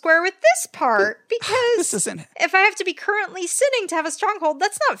doesn't square with this part because if I have to be currently sinning to have a stronghold,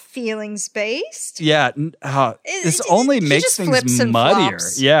 that's not feelings based. Yeah, this only makes things muddier.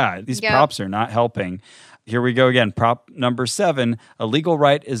 Yeah, these props are not helping. Here we go again. Prop number 7. A legal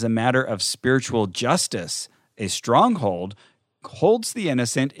right is a matter of spiritual justice. A stronghold holds the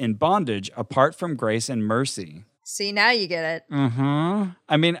innocent in bondage apart from grace and mercy. See, now you get it. Mm-hmm.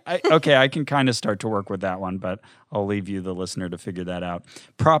 I mean, I can kind of start to work with that one, but I'll leave you, the listener, to figure that out.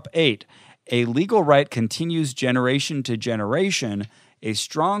 Prop 8. A legal right continues generation to generation. A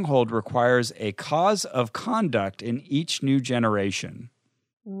stronghold requires a cause of conduct in each new generation.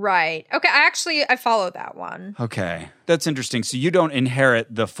 Right. Okay, I follow that one. Okay. That's interesting. So you don't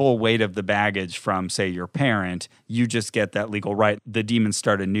inherit the full weight of the baggage from, say, your parent. You just get that legal right. The demons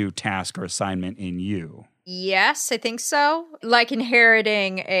start a new task or assignment in you. Yes, I think so. Like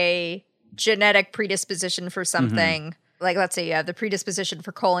inheriting a genetic predisposition for something. Mm-hmm. Like, let's say you have the predisposition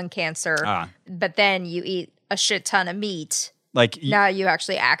for colon cancer, but then you eat a shit ton of meat Like Now you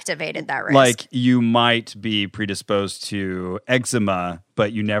actually activated that risk. Like you might be predisposed to eczema,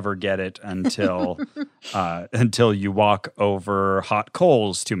 but you never get it until until you walk over hot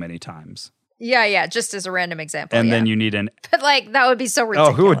coals too many times. Yeah, just as a random example. And then you need an... But like, that would be so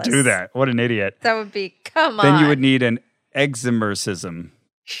ridiculous. Oh, who would do that? What an idiot. That would be, come on. Then you would need an exemercism.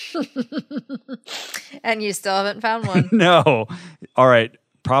 And you still haven't found one. No. All right.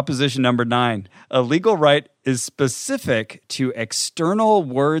 Proposition number 9. A legal right is specific to external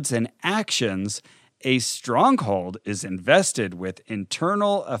words and actions. A stronghold is invested with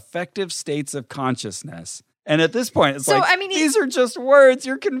internal affective states of consciousness. And at this point, it's these are just words.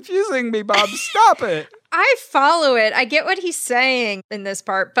 You're confusing me, Bob. Stop it. I follow it. I get what he's saying in this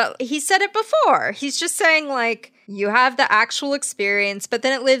part, but he said it before. He's just saying, like, you have the actual experience, but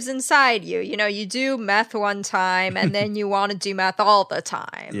then it lives inside you. You know, you do meth one time, and then you want to do meth all the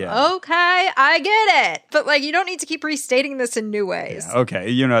time. Yeah. Okay, I get it. But, like, you don't need to keep restating this in new ways. Yeah, okay,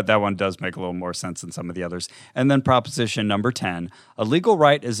 you know, that one does make a little more sense than some of the others. And then proposition number 10, a legal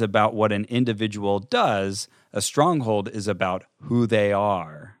right is about what an individual does. A stronghold is about who they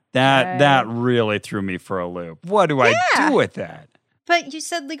are. That really threw me for a loop. What do I do with that? But you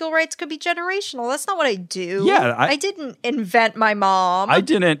said legal rights could be generational. That's not what I do. Yeah. I didn't invent my mom. I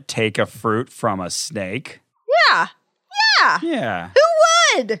didn't take a fruit from a snake. Yeah. Yeah.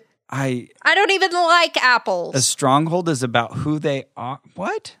 Who would? I don't even like apples. A stronghold is about who they are.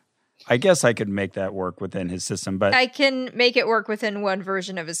 What? I guess I could make that work within his system, but... I can make it work within one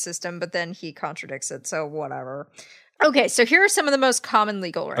version of his system, but then he contradicts it, so whatever. Okay, so here are some of the most common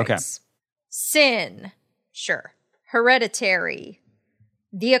legal rights. Okay. Sin. Sure. Hereditary.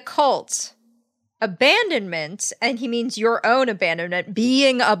 The occult. Abandonment, and he means your own abandonment,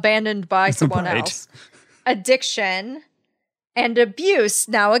 being abandoned by someone Right. else. Addiction. And abuse.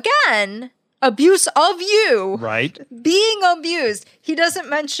 Now again, abuse of you. Right. Being abused. He doesn't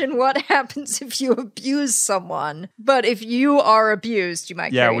mention what happens if you abuse someone, but if you are abused, you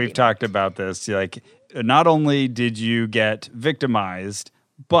might. Yeah, create we've it. talked about this. Like, not only did you get victimized,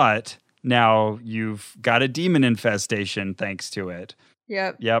 but now you've got a demon infestation thanks to it.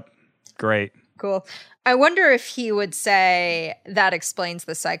 Yep. Great. Cool. I wonder if he would say that explains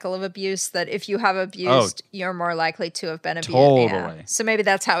the cycle of abuse, that if you have abused, you're more likely to have been abused. Totally. Yeah. So maybe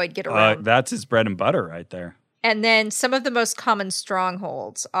that's how he'd get around. That's his bread and butter right there. And then some of the most common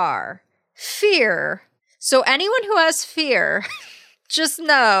strongholds are fear. So anyone who has fear, just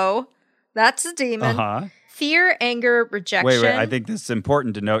know that's a demon. Uh-huh. Fear, anger, rejection. Wait. I think this is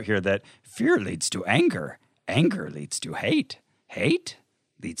important to note here that fear leads to anger. Anger leads to hate. Hate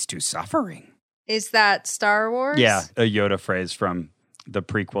leads to suffering. Is that Star Wars? Yeah, a Yoda phrase from the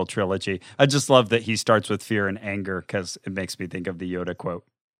prequel trilogy. I just love that he starts with fear and anger because it makes me think of the Yoda quote.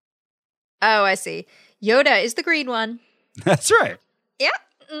 Oh, I see. Yoda is the green one. That's right. Yeah.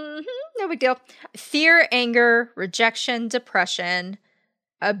 No big deal. Fear, anger, rejection, depression,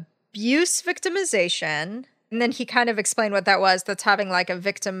 abuse, victimization. And then he kind of explained what that was. That's having like a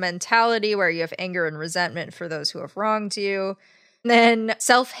victim mentality where you have anger and resentment for those who have wronged you. And then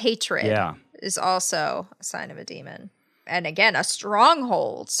self-hatred is also a sign of a demon. And again, a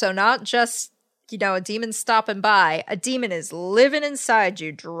stronghold. So not just, a demon stopping by. A demon is living inside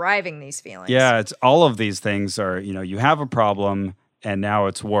you, driving these feelings. Yeah, it's all of these things are, you have a problem and now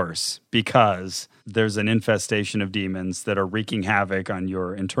it's worse because there's an infestation of demons that are wreaking havoc on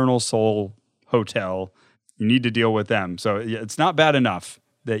your internal soul hotel. You need to deal with them. So it's not bad enough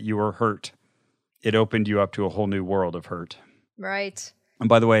that you were hurt. It opened you up to a whole new world of hurt. Right. And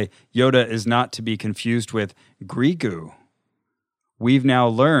by the way, Yoda is not to be confused with Grigu. We've now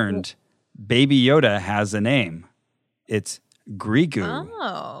learned Baby Yoda has a name. It's Grigu.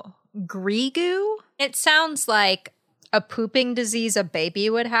 Oh, Grigu? It sounds like a pooping disease a baby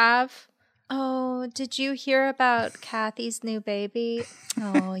would have. Oh, did you hear about Kathy's new baby?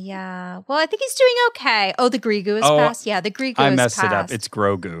 Oh, yeah. Well, I think he's doing okay. Oh, the Grigu is passed? Yeah, the Grigu is passed. I messed it up. It's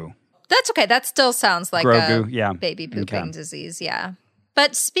Grogu. That's okay. That still sounds like Grogu, a baby pooping disease, yeah.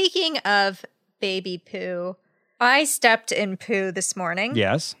 But speaking of baby poo, I stepped in poo this morning.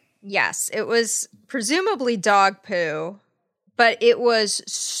 Yes. Yes, it was presumably dog poo, but it was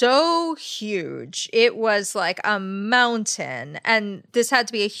so huge. It was like a mountain, and this had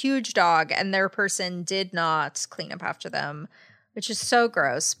to be a huge dog, and their person did not clean up after them, which is so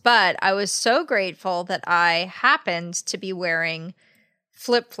gross. But I was so grateful that I happened to be wearing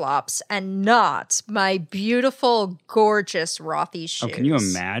flip-flops and not my beautiful, gorgeous Rothy's shoes. Oh, can you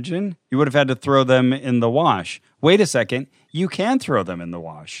imagine? You would have had to throw them in the wash. Wait a second. You can throw them in the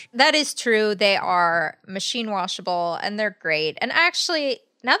wash. That is true. They are machine washable and they're great. And actually,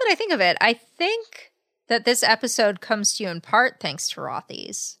 now that I think of it, I think that this episode comes to you in part thanks to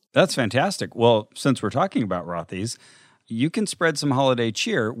Rothy's. That's fantastic. Well, since we're talking about Rothy's, you can spread some holiday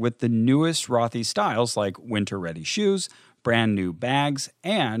cheer with the newest Rothy's styles like winter-ready shoes, brand new bags,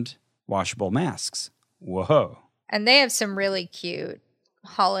 and washable masks. Whoa. And they have some really cute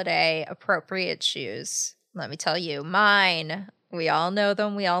holiday-appropriate shoes. Let me tell you, mine, we all know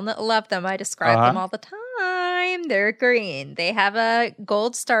them, we all love them. I describe them all the time. They're green. They have a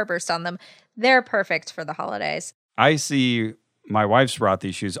gold starburst on them. They're perfect for the holidays. I see my wife's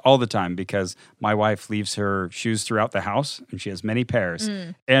Rothy's shoes all the time because my wife leaves her shoes throughout the house and she has many pairs.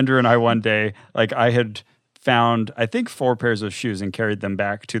 Andrew and I one day, I had found, I think, 4 pairs of shoes and carried them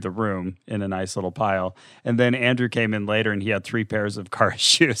back to the room in a nice little pile. And then Andrew came in later and he had 3 pairs of Kara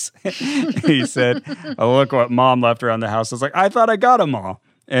shoes. He said, "Oh, look what Mom left around the house." I was like, "I thought I got them all."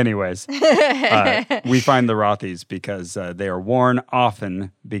 Anyways, we find the Rothy's because they are worn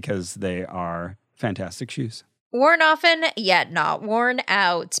often because they are fantastic shoes. Worn often, yet not worn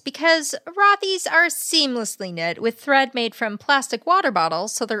out, because Rothy's are seamlessly knit with thread made from plastic water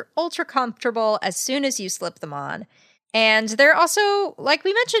bottles, so they're ultra comfortable as soon as you slip them on. And they're also, like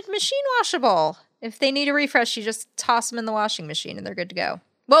we mentioned, machine washable. If they need a refresh, you just toss them in the washing machine and they're good to go.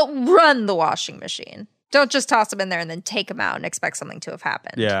 Well, run the washing machine. Don't just toss them in there and then take them out and expect something to have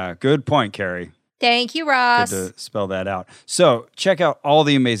happened. Yeah, good point, Carrie. Thank you, Ross. Good to spell that out. So check out all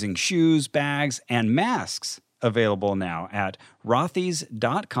the amazing shoes, bags, and masks available now at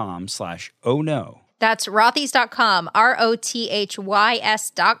rothys.com/oh no. That's rothys.com,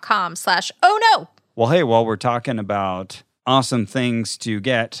 rothys.com/oh no. Well, hey, while we're talking about awesome things to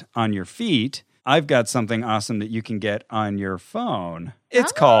get on your feet, I've got something awesome that you can get on your phone.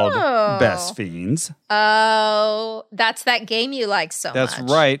 It's called Best Fiends. Oh, that's that game you like so much. That's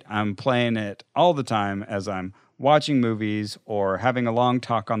right. I'm playing it all the time as I'm watching movies or having a long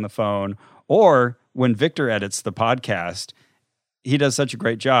talk on the phone, or when Victor edits the podcast. He does such a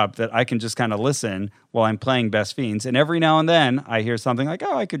great job that I can just kind of listen while I'm playing Best Fiends. And every now and then I hear something like,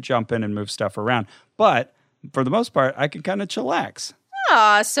 oh, I could jump in and move stuff around. But for the most part, I can kind of chillax.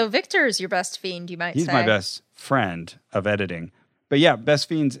 Ah, so Victor is your best fiend, you might say. He's my best friend of editing. But yeah, Best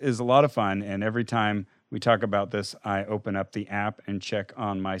Fiends is a lot of fun. And every time we talk about this, I open up the app and check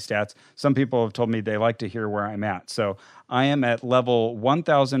on my stats. Some people have told me they like to hear where I'm at. So I am at level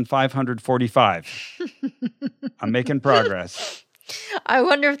 1,545. I'm making progress. I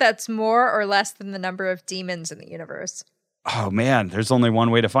wonder if that's more or less than the number of demons in the universe. Oh, man, there's only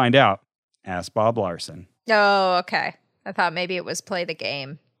one way to find out. Ask Bob Larson. Oh, okay. I thought maybe it was play the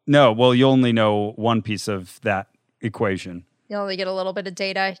game. No, well, you only know one piece of that equation. You only get a little bit of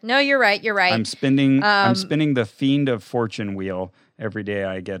data. No, you're right. You're right. I'm spinning the Fiend of Fortune wheel. Every day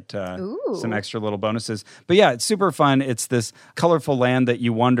I get some extra little bonuses. But yeah, it's super fun. It's this colorful land that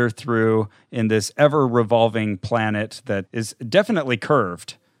you wander through in this ever-revolving planet that is definitely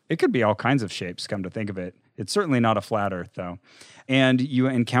curved. It could be all kinds of shapes, come to think of it. It's certainly not a flat Earth, though. And you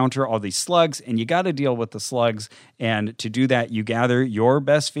encounter all these slugs, and you got to deal with the slugs. And to do that, you gather your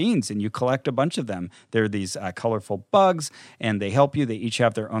best fiends, and you collect a bunch of them. They're these colorful bugs, and they help you. They each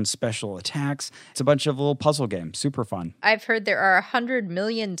have their own special attacks. It's a bunch of little puzzle games. Super fun. I've heard there are 100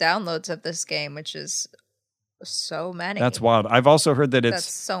 million downloads of this game, which is so many. That's wild. I've also heard that it's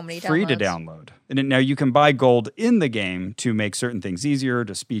so many free to download. And now you can buy gold in the game to make certain things easier,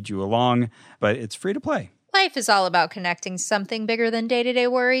 to speed you along, but it's free to play. Life is all about connecting something bigger than day-to-day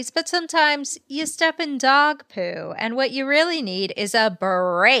worries, but sometimes you step in dog poo, and what you really need is a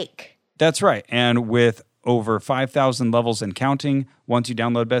break. That's right. And with over 5,000 levels and counting, once you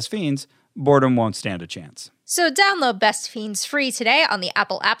download Best Fiends, boredom won't stand a chance. So download Best Fiends free today on the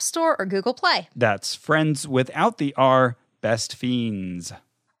Apple App Store or Google Play. That's friends without the R, Best Fiends.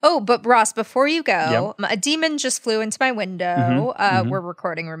 Oh, but Ross, before you go, a demon just flew into my window. We're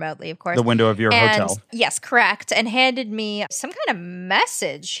recording remotely, of course. The window of your hotel. Yes, correct. And handed me some kind of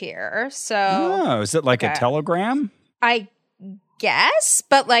message here. So, is it like a telegram? I guess,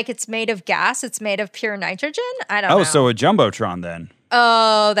 but like it's made of gas. It's made of pure nitrogen. I don't know. Oh, so a Jumbotron then.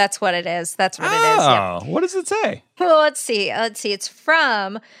 Oh, that's what it is. That's what it is. Oh, what does it say? Well, let's see. It's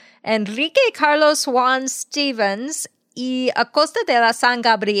from Enrique Carlos Juan Stevens y Acosta de la San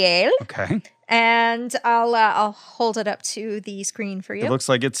Gabriel. Okay. And I'll hold it up to the screen for you. It looks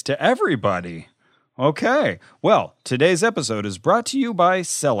like it's to everybody. Okay. Well, today's episode is brought to you by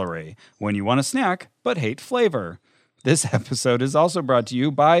celery, when you want a snack but hate flavor. This episode is also brought to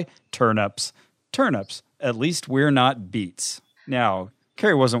you by turnips. Turnips, at least we're not beets. Now,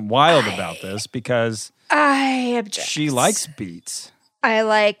 Carrie wasn't wild about this because I object. She likes beets. I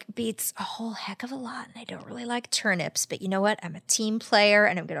like beets a whole heck of a lot, and I don't really like turnips. But you know what? I'm a team player,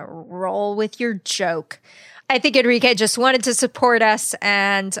 and I'm going to roll with your joke. I think Enrique just wanted to support us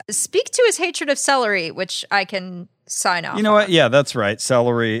and speak to his hatred of celery, which I can sign off on. You know what? Yeah, that's right.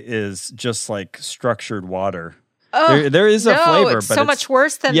 Celery is just like structured water. Oh, there is a flavor, it's but so much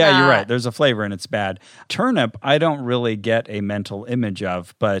worse than that. Yeah, you're right. There's a flavor and it's bad. Turnip, I don't really get a mental image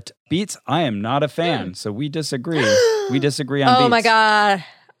of, but beets, I am not a fan. So we disagree. We disagree on beets. Oh my God.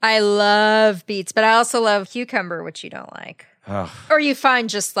 I love beets, but I also love cucumber, which you don't like. Ugh. Or you find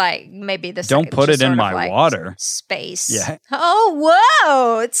just like maybe the Don't put it in my like water. Space. Yeah. Oh,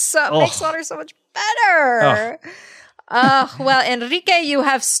 whoa. It makes water so much better. Well, Enrique, you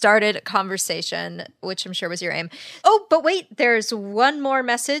have started a conversation, which I'm sure was your aim. Oh, but wait, there's one more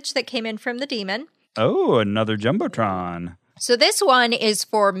message that came in from the demon. Oh, another Jumbotron. So this one is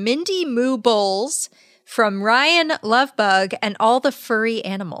for Mindy Moo Bowls from Ryan Lovebug and all the furry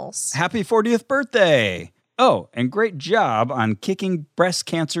animals. Happy 40th birthday. Oh, and great job on kicking breast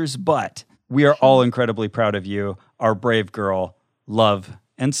cancer's butt. We are all incredibly proud of you, our brave girl, Love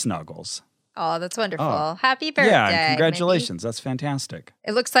and Snuggles. Oh, that's wonderful. Oh. Happy birthday. Yeah, and congratulations. Mindy. That's fantastic.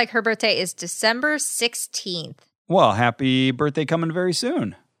 It looks like her birthday is December 16th. Well, happy birthday coming very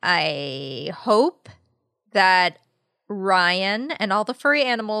soon. I hope that Ryan and all the furry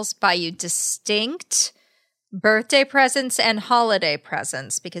animals buy you distinct birthday presents and holiday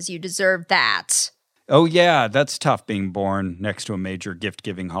presents because you deserve that. Oh, yeah, that's tough being born next to a major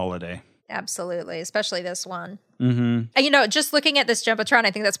gift-giving holiday. Absolutely, especially this one. Mm-hmm. And, you know, just looking at this Jumbotron,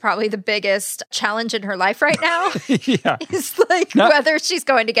 I think that's probably the biggest challenge in her life right now. Yeah. Is like whether she's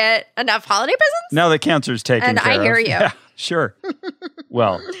going to get enough holiday presents. Now the cancer's taken care of. And I hear you. Yeah, sure.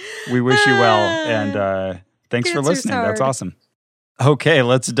 Well, we wish you well, and thanks for listening. Hard. That's awesome. Okay,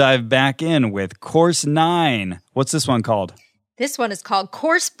 let's dive back in with Course 9. What's this one called? This one is called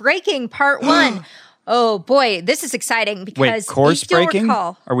Course Breaking Part 1. Oh, boy, this is exciting because Wait, course breaking?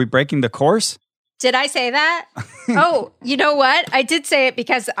 Recall, are we breaking the course? Did I say that? Oh, you know what? I did say it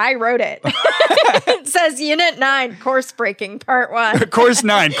because I wrote it. It says Unit 9, Course Breaking, Part 1. Course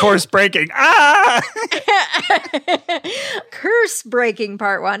 9, Course Breaking. Ah! Curse Breaking,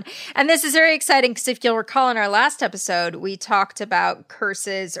 Part 1. And this is very exciting because if you'll recall in our last episode, we talked about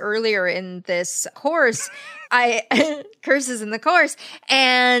curses earlier in this course. Curses in the course.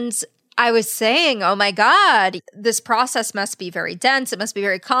 And I was saying, oh my God, this process must be very dense. It must be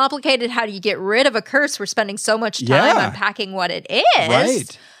very complicated. How do you get rid of a curse? We're spending so much time unpacking what it is.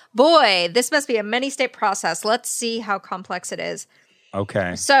 Right. Boy, this must be a many-step process. Let's see how complex it is.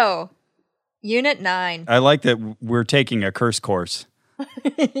 Okay. So, Unit 9. I like that we're taking a curse course.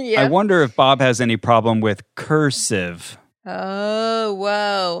 Yep. I wonder if Bob has any problem with cursive. Oh,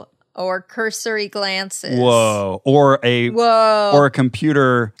 whoa. Or cursory glances. Whoa. Or a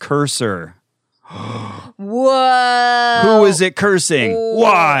computer cursor. Whoa. Who is it cursing?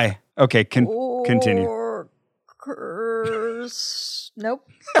 Why? Okay, continue. Curse. Nope.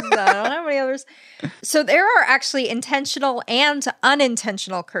 I don't have any others. So there are actually intentional and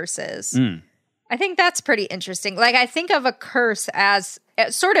unintentional curses. I think that's pretty interesting. Like, I think of a curse as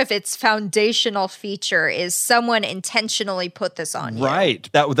sort of its foundational feature is someone intentionally put this on you. Right.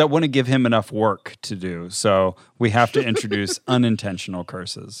 That wouldn't give him enough work to do. So we have to introduce unintentional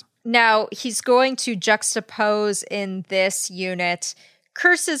curses. Now, he's going to juxtapose in this unit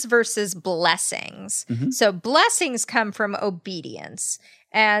curses versus blessings. Mm-hmm. So blessings come from obedience.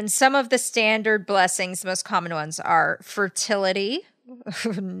 And some of the standard blessings, the most common ones are fertility.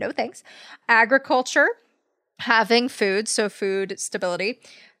 No thanks. Agriculture, having food, so food stability,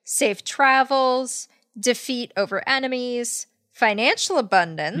 safe travels, defeat over enemies, financial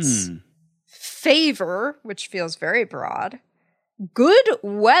abundance, favor, which feels very broad, good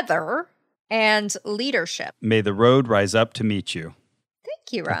weather, and leadership. May the road rise up to meet you.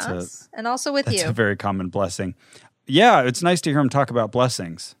 Thank you, Ross. And also with you. That's a very common blessing. Yeah, it's nice to hear him talk about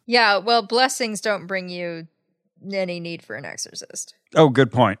blessings. Yeah, well, blessings don't bring you any need for an exorcist. Oh,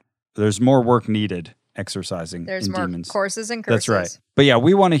 good point. There's more work needed exercising There's in more demons. courses and curses. That's right. But yeah,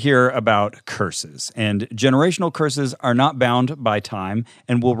 we want to hear about curses. And generational curses are not bound by time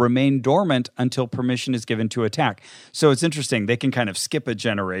and will remain dormant until permission is given to attack. So it's interesting. They can kind of skip a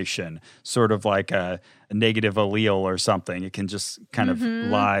generation, sort of like a negative allele or something. It can just kind of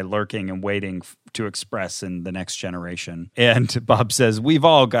lie lurking and waiting to express in the next generation. And Bob says, we've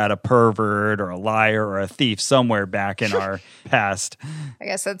all got a pervert or a liar or a thief somewhere back in our past. I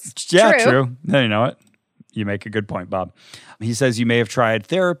guess that's true. You know what? You make a good point, Bob. He says you may have tried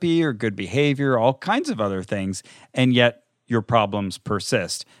therapy or good behavior, all kinds of other things, and yet your problems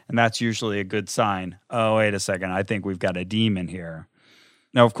persist. And that's usually a good sign. Oh, wait a second. I think we've got a demon here.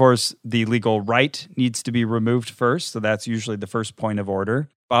 Now, of course, the legal right needs to be removed first, so that's usually the first point of order.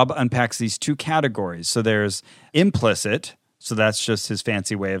 Bob unpacks these two categories. So there's implicit, so that's just his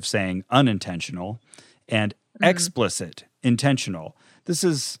fancy way of saying unintentional, and explicit, intentional. This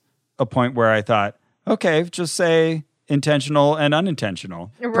is a point where I thought, okay, just say intentional and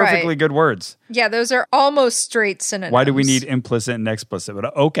unintentional. Right. Perfectly good words. Yeah, those are almost straight synonyms. Why do we need implicit and explicit?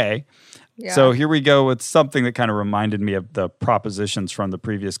 But okay. Yeah. So here we go with something that kind of reminded me of the propositions from the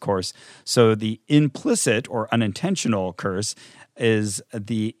previous course. So the implicit or unintentional curse is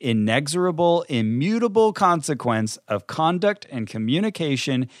the inexorable, immutable consequence of conduct and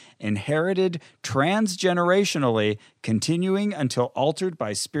communication inherited transgenerationally, continuing until altered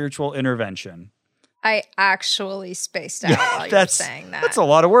by spiritual intervention. I actually spaced out while you were saying that. That's a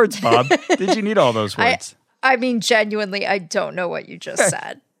lot of words, Bob. Did you need all those words? I mean, genuinely, I don't know what you just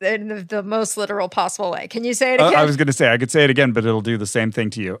said in the most literal possible way. Can you say it again? I was going to say, I could say it again, but it'll do the same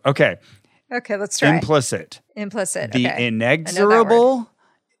thing to you. Okay. Okay, let's try. Implicit. The inexorable,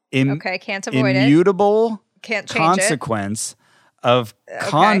 can't avoid immutable can't change consequence of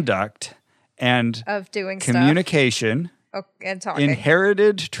conduct and of doing communication and talking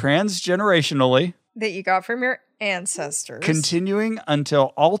inherited transgenerationally that you got from your ancestors, continuing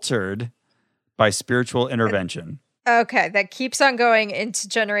until altered by spiritual intervention. Okay, that keeps on going into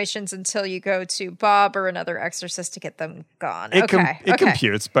generations until you go to Bob or another exorcist to get them gone. It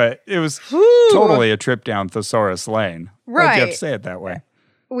computes, but it was totally a trip down Thesaurus Lane. Right. Why'd you have to say it that way?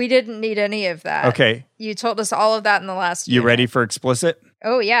 We didn't need any of that. Okay. You told us all of that in the last You ready for explicit?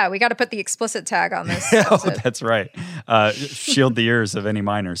 Oh, yeah. We got to put the explicit tag on this. Oh, that's right. Shield the ears of any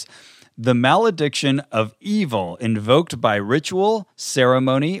minors. The malediction of evil invoked by ritual,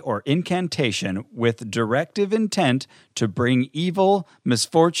 ceremony, or incantation with directive intent to bring evil,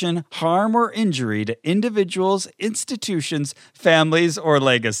 misfortune, harm, or injury to individuals, institutions, families, or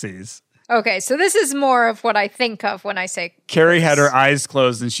legacies. Okay, so this is more of what I think of when I say Carrie had her eyes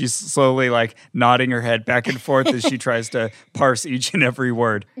closed and she's slowly like nodding her head back and forth as she tries to parse each and every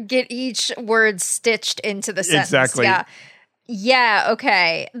word. Get each word stitched into the sentence. Exactly. Yeah,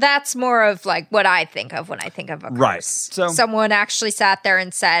 okay. That's more of like what I think of when I think of a curse. Right. So someone actually sat there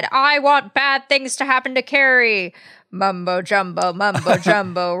and said, I want bad things to happen to Carrie. Mumbo jumbo,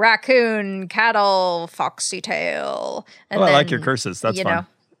 raccoon, cattle, foxy tail. And I like your curses. That's fun.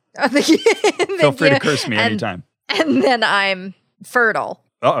 Feel free to curse me anytime. And then I'm fertile.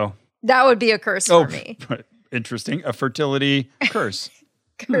 Uh-oh. That would be a curse for me. Interesting. A fertility curse.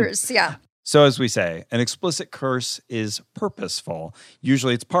 Yeah. So as we say, an explicit curse is purposeful.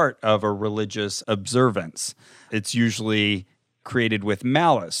 Usually it's part of a religious observance. It's usually created with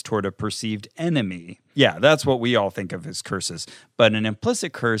malice toward a perceived enemy. Yeah, that's what we all think of as curses. But an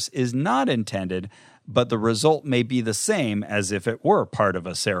implicit curse is not intended, but the result may be the same as if it were part of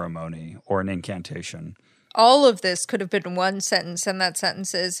a ceremony or an incantation. All of this could have been one sentence, and that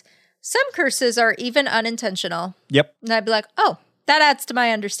sentence is, some curses are even unintentional. Yep. And I'd be like, oh, that adds to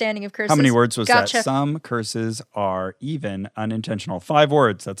my understanding of curses. How many words was Gotcha. that? Some curses are even unintentional. 5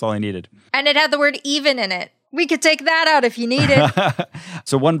 words. That's all I needed. And it had the word even in it. We could take that out if you need it.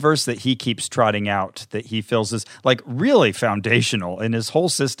 So one verse that he keeps trotting out that he feels is like really foundational in his whole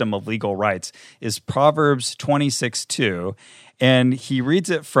system of legal rights is Proverbs 26:2. And he reads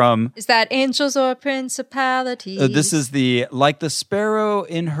it from... Is that angels or principalities? This is like the sparrow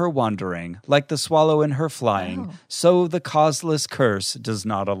in her wandering, like the swallow in her flying, so the causeless curse does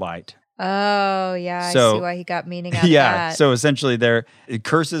not alight. Oh, yeah, I see why he got meaning out of that. Yeah, so essentially their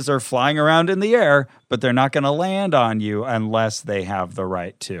curses are flying around in the air, but they're not going to land on you unless they have the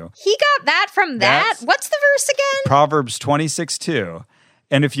right to. He got that from that? What's the verse again? Proverbs 26:2.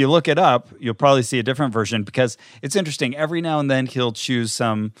 And if you look it up, you'll probably see a different version because it's interesting. Every now and then he'll choose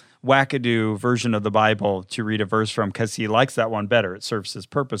some wackadoo version of the Bible to read a verse from because he likes that one better. It serves his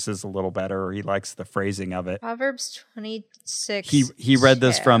purposes a little better, or he likes the phrasing of it. Proverbs 26. He read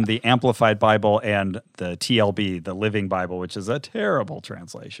this from the Amplified Bible and the TLB, the Living Bible, which is a terrible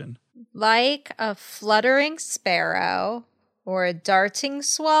translation. Like a fluttering sparrow or a darting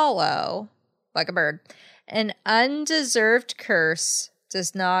swallow, like a bird, an undeserved curse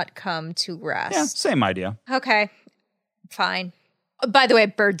does not come to rest. Yeah, same idea. Okay, fine. By the way,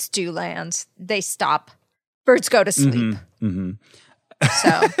 birds do land. They stop. Birds go to sleep.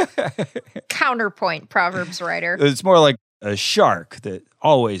 So, counterpoint, Proverbs writer. It's more like a shark that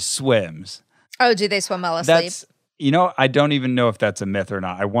always swims. Oh, do they swim while asleep? I don't even know if that's a myth or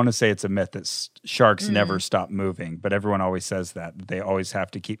not. I want to say it's a myth that sharks never stop moving, but everyone always says that. They always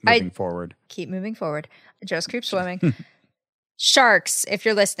have to keep moving forward. Keep moving forward. Just keep swimming. Sharks, if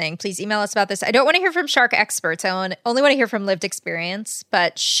you're listening, please email us about this. I don't want to hear from shark experts. I only want to hear from lived experience.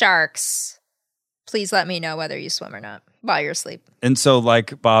 But sharks, please let me know whether you swim or not while you're asleep. And so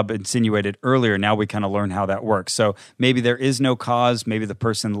like Bob insinuated earlier, now we kind of learn how that works. So maybe there is no cause. Maybe the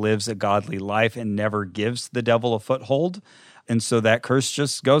person lives a godly life and never gives the devil a foothold. And so that curse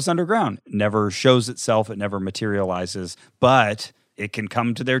just goes underground, never shows itself, it never materializes. But it can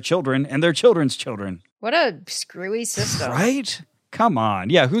come to their children and their children's children. What a screwy system. Right? Come on.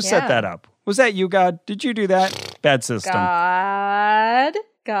 Yeah, who set that up? Was that you, God? Did you do that? Bad system. God,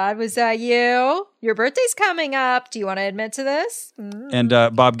 was that you? Your birthday's coming up. Do you want to admit to this? And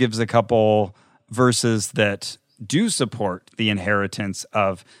Bob gives a couple verses that do support the inheritance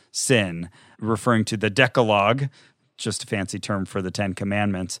of sin, referring to the Decalogue, just a fancy term for the Ten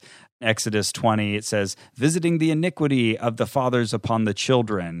Commandments. Exodus 20, it says, visiting the iniquity of the fathers upon the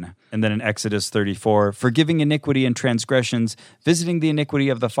children. And then in Exodus 34, forgiving iniquity and transgressions, visiting the iniquity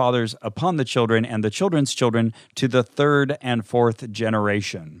of the fathers upon the children and the children's children to the third and fourth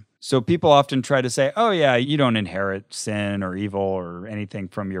generation. So people often try to say, oh yeah, you don't inherit sin or evil or anything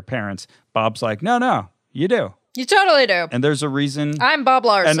from your parents. Bob's like, no, you do. You totally do. And there's a reason. I'm Bob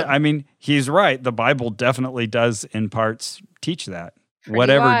Larson. And I mean, he's right. The Bible definitely does in parts teach that. Pretty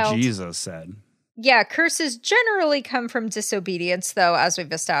Whatever wild. Jesus said. Yeah, curses generally come from disobedience, though, as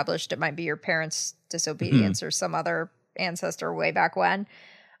we've established, it might be your parents' disobedience or some other ancestor way back when.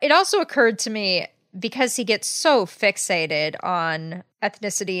 It also occurred to me, because he gets so fixated on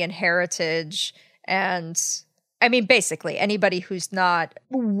ethnicity and heritage, and I mean, basically, anybody who's not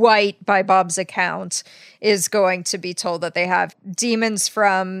white by Bob's account is going to be told that they have demons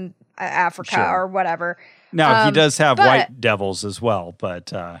from Africa or whatever. Now, he does have white devils as well,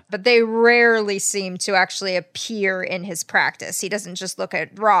 but they rarely seem to actually appear in his practice. He doesn't just look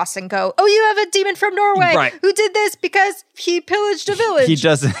at Ross and go, oh, you have a demon from Norway who did this because he pillaged a village.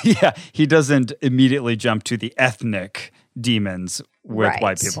 He doesn't immediately jump to the ethnic demons with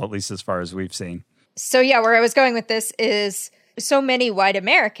white people, at least as far as we've seen. So yeah, where I was going with this is so many white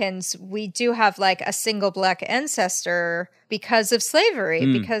Americans, we do have like a single black ancestor because of slavery,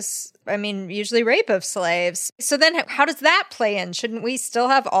 because, I mean, usually rape of slaves. So then how does that play in? Shouldn't we still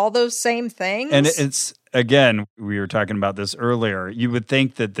have all those same things? And it's, again, we were talking about this earlier. You would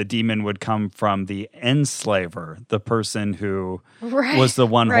think that the demon would come from the enslaver, the person who was the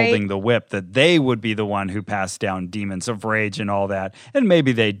one holding the whip, that they would be the one who passed down demons of rage and all that. And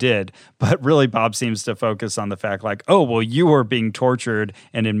maybe they did. But really, Bob seems to focus on the fact like, oh, well, you were being tortured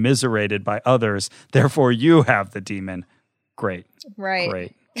and immiserated by others. Therefore, you have the demon. Great.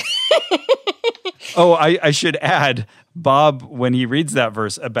 Great. Oh, I should add, Bob, when he reads that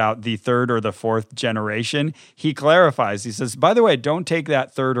verse about the third or the fourth generation, he clarifies. He says, by the way, don't take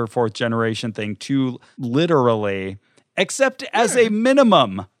that third or fourth generation thing too literally, except as a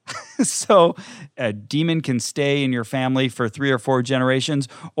minimum. So a demon can stay in your family for 3 or 4 generations,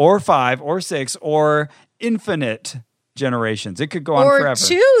 or 5 or 6, or infinite generations. It could go on forever. Or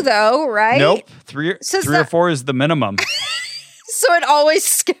 2, though, right? Nope. 3 or 4 is the minimum. So it always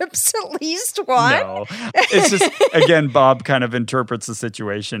skips at least one? No. It's just, again, Bob kind of interprets the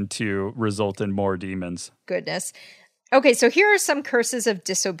situation to result in more demons. Goodness. Okay, so here are some curses of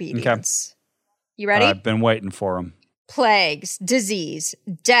disobedience. Okay. You ready? I've been waiting for them. Plagues, disease,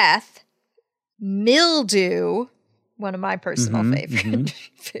 death, mildew, one of my personal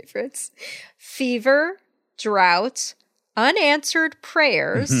favorites, fever, drought, unanswered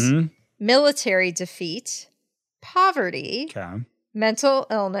prayers, military defeat, poverty, mental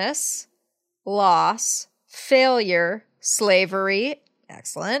illness, loss, failure, slavery,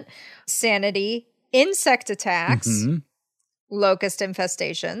 excellent, sanity, insect attacks, locust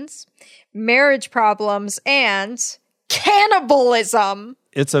infestations, marriage problems, and cannibalism.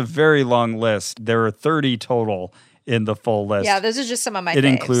 It's a very long list. There are 30 total in the full list. Yeah, those are just some of my faves. It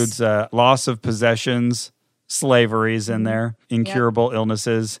includes loss of possessions, slavery's in there, incurable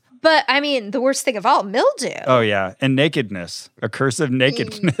illnesses. But, I mean, the worst thing of all, mildew. Oh, yeah. And nakedness. A curse of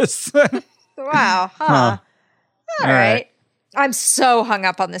nakedness. Wow. Huh. All right. I'm so hung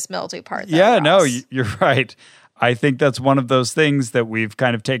up on this mildew part, though, yeah, Ross. No, you're right. I think that's one of those things that we've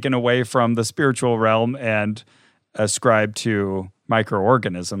kind of taken away from the spiritual realm and ascribed to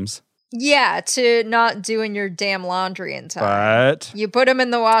microorganisms. Yeah, to not doing your damn laundry in time. But you put them in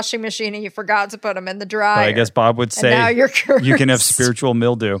the washing machine and you forgot to put them in the dryer. But I guess Bob would say now you're cursed. You can have spiritual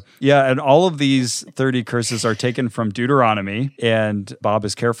mildew. Yeah, and all of these 30 curses are taken from Deuteronomy, and Bob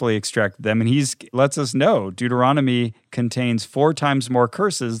has carefully extracted them, and he lets us know Deuteronomy contains 4 times more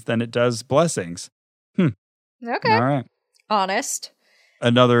curses than it does blessings. Okay. All right. Honest.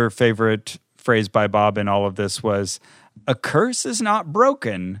 Another favorite phrase by Bob in all of this was, A curse is not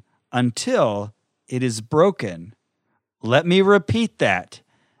broken until it is broken. Let me repeat that.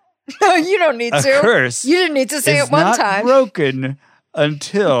 No, you don't need A to. curse You didn't need to say is it one not time. broken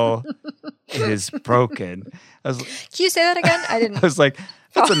until it is broken. Can you say that again? I I didn't. was like,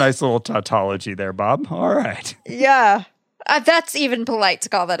 that's a nice little tautology there, Bob. All right. Yeah. That's even polite to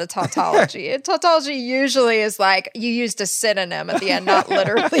call that a tautology. A tautology usually is like you used a synonym at the end, not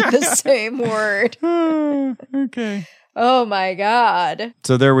literally the same word. Okay. Oh my God.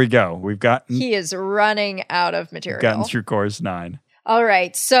 So there we go. We've gotten He is running out of material. gotten through course 9. All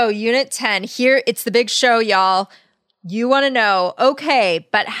right. So unit 10, here it's the big show, y'all. You want to know, okay,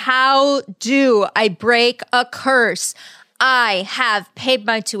 but how do I break a curse? I have paid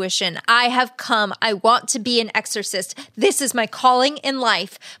my tuition. I have come. I want to be an exorcist. This is my calling in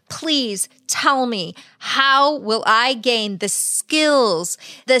life. Please tell me, how will I gain the skills,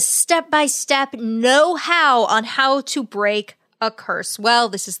 the step-by-step know-how on how to break a curse? Well,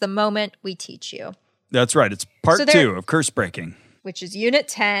 this is the moment we teach you, That's right. It's part So 2 of curse breaking. which is unit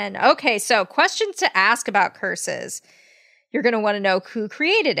 10. Okay, so questions to ask about curses. You're going to want to know who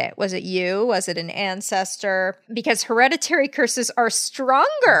created it. Was it you? Was it an ancestor? Because hereditary curses are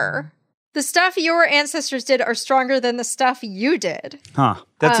stronger. The stuff your ancestors did are stronger than the stuff you did. Huh.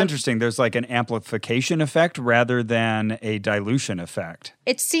 That's interesting. There's like an amplification effect rather than a dilution effect.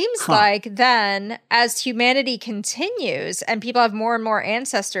 It seems like then, as humanity continues and people have more and more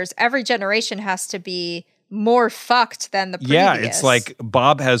ancestors, every generation has to be more fucked than the previous. Yeah, it's like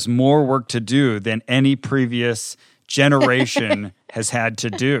Bob has more work to do than any previous generation has had to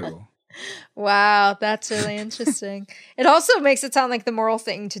do. Wow, that's really interesting. It also makes it sound like the moral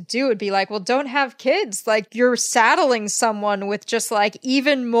thing to do would be like, well, don't have kids. Like you're saddling someone with just like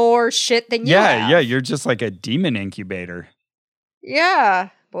even more shit than you have. Yeah, you're just like a demon incubator. Yeah,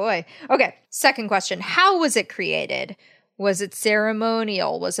 boy. Okay, second question. How was it created? Was it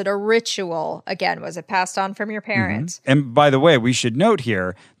ceremonial? Was it a ritual? Again, was it passed on from your parents? And by the way, we should note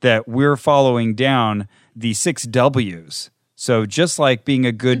here that we're following down the 6 W's. So just like being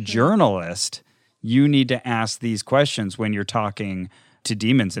a good journalist, you need to ask these questions when you're talking to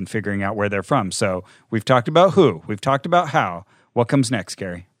demons and figuring out where they're from. So we've talked about who, we've talked about how. What comes next,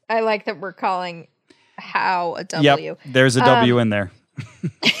 Gary? I like that we're calling how a W. Yep, there's a W in there.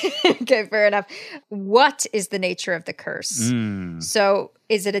 Okay, fair enough. What is the nature of the curse? So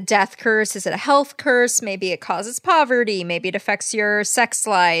is it a death curse? Is it a health curse? Maybe it causes poverty. Maybe it affects your sex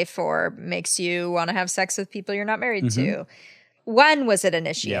life or makes you want to have sex with people you're not married to. When was it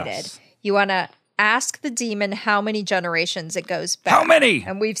initiated? Yes. You want to ask the demon how many generations it goes back. How many?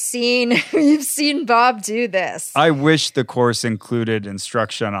 And we've seen Bob do this. I wish the course included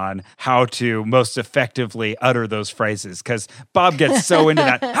instruction on how to most effectively utter those phrases because Bob gets so into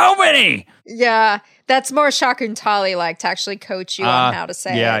that. How many? Yeah, that's more Shakuntali like to actually coach you on how to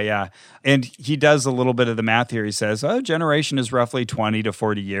say it. Yeah. And he does a little bit of the math here. He says, generation is roughly 20 to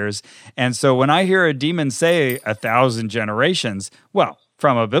 40 years. And so when I hear a demon say 1,000 generations, well,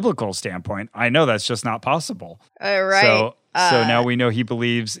 from a biblical standpoint, I know that's just not possible. Right. So now we know he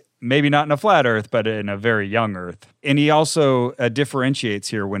believes maybe not in a flat earth, but in a very young earth. And he also differentiates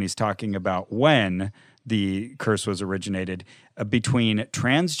here when he's talking about when the curse was originated between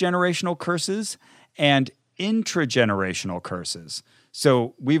transgenerational curses and intragenerational curses.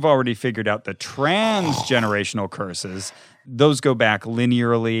 So we've already figured out the transgenerational curses. Those go back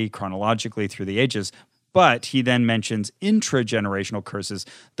linearly, chronologically through the ages. But he then mentions intragenerational curses.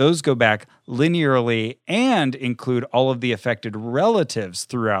 Those go back linearly and include all of the affected relatives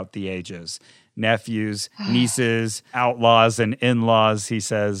throughout the ages. Nephews, nieces, outlaws, and in-laws, he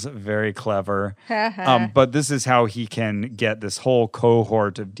says. Very clever. But this is how he can get this whole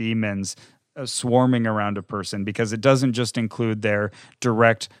cohort of demons swarming around a person because it doesn't just include their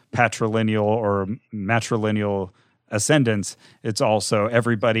direct patrilineal or matrilineal ascendants, it's also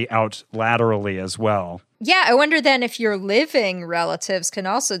everybody out laterally as well. Yeah, I wonder then if your living relatives can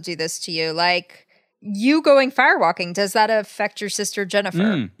also do this to you. Like you going firewalking, does that affect your sister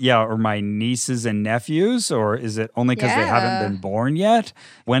Jennifer? Yeah, or my nieces and nephews, or is it only because they haven't been born yet?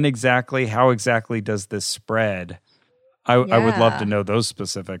 When exactly, how exactly does this spread? I would love to know those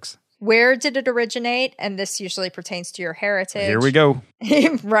specifics. Where did it originate? And this usually pertains to your heritage. Here we go.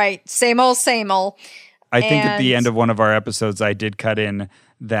 Right. Same old, same old. I think at the end of one of our episodes, I did cut in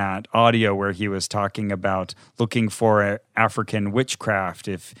that audio where he was talking about looking for African witchcraft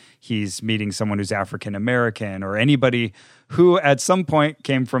if he's meeting someone who's African American or anybody who at some point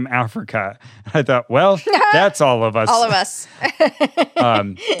came from Africa. I thought, well, that's all of us. All of us.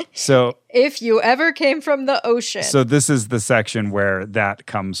 So if you ever came from the ocean. So this is the section where that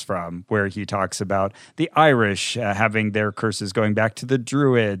comes from, where he talks about the Irish having their curses going back to the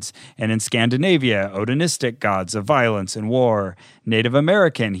Druids, and in Scandinavia, Odinistic gods of violence and war. Native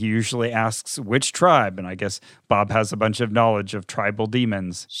American, he usually asks which tribe, and I guess Bob has a bunch of knowledge of tribal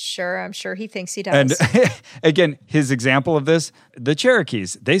demons. Sure, I'm sure he thinks he does. And again, his example of this, the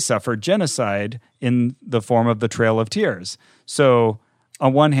Cherokees, they suffered genocide in the form of the Trail of Tears. So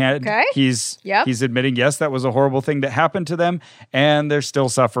on one hand, he's admitting, yes, that was a horrible thing that happened to them, and they're still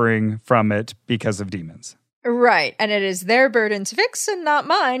suffering from it because of demons. Right. And it is their burden to fix and not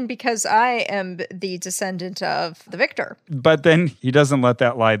mine because I am the descendant of the victor. But then he doesn't let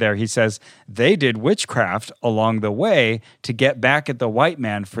that lie there. He says they did witchcraft along the way to get back at the white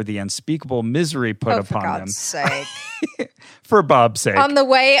man for the unspeakable misery put upon them. For God's sake. For Bob's sake. On the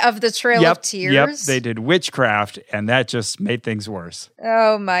way of the Trail of Tears? Yep, they did witchcraft, and that just made things worse.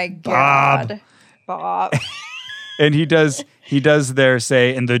 Oh, my God. Bob. And he does there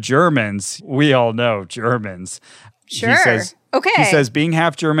say, and the Germans, we all know Germans. Sure. He says, okay. He says, being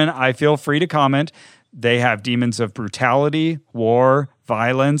half German, I feel free to comment. They have demons of brutality, war,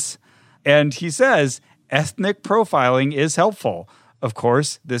 violence. And he says, ethnic profiling is helpful. Of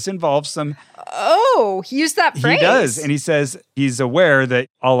course, this involves some... Oh, he used that phrase. He does. And he says he's aware that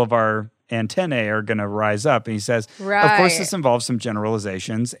all of our antennae are going to rise up. And he says, of course, this involves some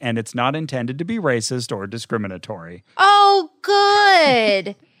generalizations, and it's not intended to be racist or discriminatory. Oh,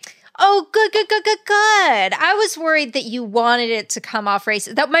 good. Oh, good. I was worried that you wanted it to come off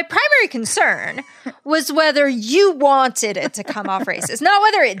racist. That my primary concern was whether you wanted it to come off racist, not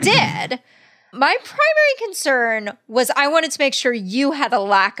whether it did. My primary concern was I wanted to make sure you had a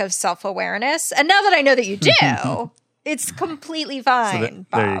lack of self-awareness. And now that I know that you do, it's completely fine,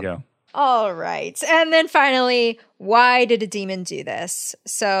 Bob. There you go. All right. And then finally, why did a demon do this?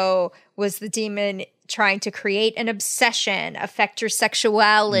 So was the demon trying to create an obsession, affect your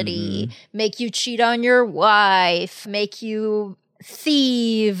sexuality, make you cheat on your wife, make you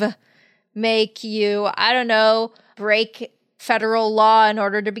thieve, make you, I don't know, break federal law in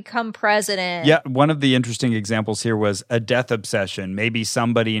order to become president? Yeah, one of the interesting examples here was a death obsession. Maybe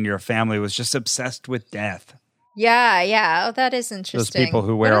somebody in your family was just obsessed with death. Yeah. Oh, that is interesting. Those people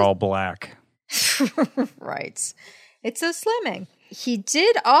who wear all black. Right. It's so slimming. He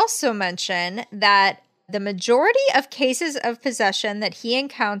did also mention that the majority of cases of possession that he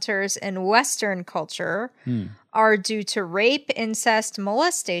encounters in Western culture are due to rape, incest,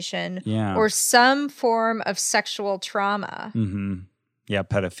 molestation, or some form of sexual trauma. Mm-hmm. Yeah,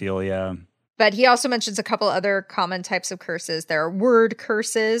 pedophilia. But he also mentions a couple other common types of curses. There are word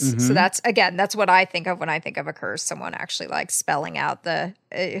curses. So that's what I think of when I think of a curse. Someone actually like spelling out the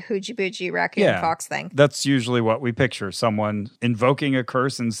hoochie boochie raccoon fox thing. That's usually what we picture. Someone invoking a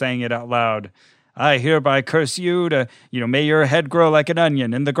curse and saying it out loud. I hereby curse you to, may your head grow like an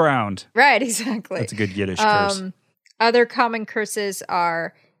onion in the ground. Right, exactly. That's a good Yiddish curse. Other common curses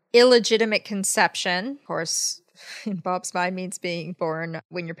are illegitimate conception. Of course, in Bob's mind means being born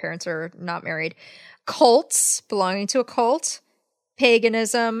when your parents are not married. Cults, belonging to a cult,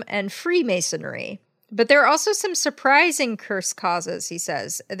 paganism, and Freemasonry. But there are also some surprising curse causes, he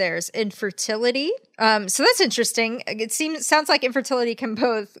says. There's infertility. So that's interesting. It sounds like infertility can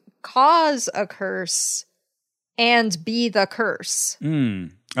both cause a curse and be the curse.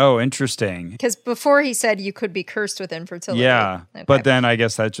 Oh, interesting. Because before he said you could be cursed with infertility. Yeah, okay. But then I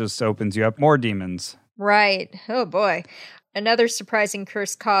guess that just opens you up more demons. Right. Oh, boy. Another surprising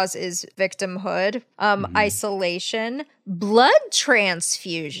curse cause is victimhood, isolation, blood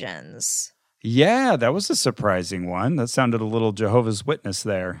transfusions. Yeah, that was a surprising one. That sounded a little Jehovah's Witness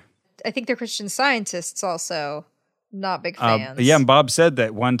there. I think the Christian Scientists also not big fans. Yeah, and Bob said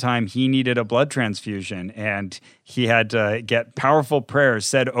that one time he needed a blood transfusion, and he had to get powerful prayers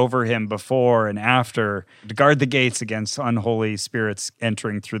said over him before and after to guard the gates against unholy spirits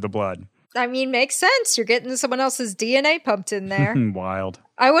entering through the blood. I mean, makes sense. You're getting someone else's DNA pumped in there. Wild.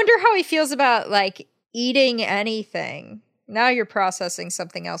 I wonder how he feels about, like, eating anything. Now you're processing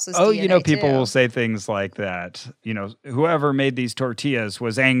something else's DNA, people too. will say things like that. Whoever made these tortillas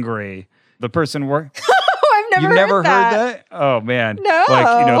was angry. The person worked... I've never heard that. Oh, man. No.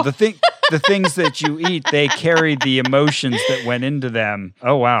 Like, the things that you eat, they carry the emotions that went into them.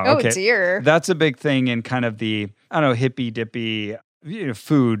 Oh, wow. Okay. Oh, dear. That's a big thing in kind of the, hippy-dippy...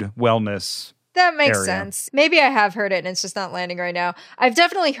 food wellness. That makes area. sense. Maybe I have heard it and it's just not landing right now. I've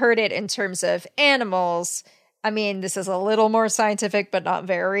definitely heard it in terms of animals I mean, this is a little more scientific, but not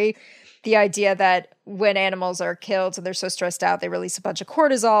very. The idea that when animals are killed and they're so stressed out, they release a bunch of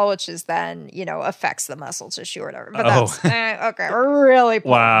cortisol, which is then, affects the muscle tissue or whatever. But that's, okay, we're really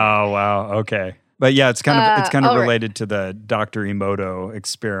pulling. Wow. Okay. But yeah, it's kind of all related to the Dr. Emoto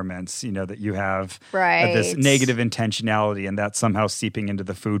experiments, that you have Right. This negative intentionality and that's somehow seeping into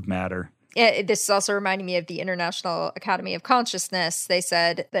the food matter. This is also reminding me of the International Academy of Consciousness. They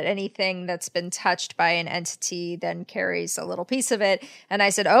said that anything that's been touched by an entity then carries a little piece of it. And I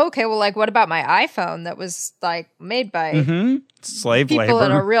said, oh, okay, well, like, what about my iPhone that was like made by Slave people labor.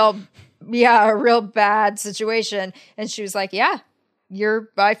 in a real bad situation? And she was like, yeah,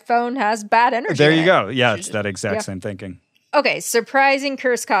 your iPhone has bad energy. There in you it. go. Yeah, it's that exact same thinking. Okay, surprising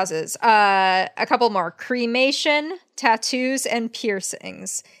curse causes. A couple more. Cremation, tattoos, and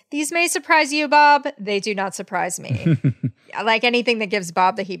piercings. These may surprise you, Bob. They do not surprise me. Like anything that gives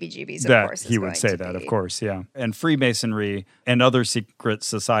Bob the heebie-jeebies, of course. He would say that, of course, yeah. And Freemasonry and other secret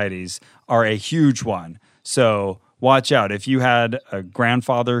societies are a huge one. So watch out. If you had a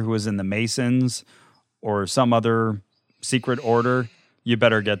grandfather who was in the Masons or some other secret order, you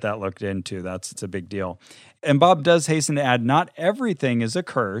better get that looked into. It's a big deal. And Bob does hasten to add, not everything is a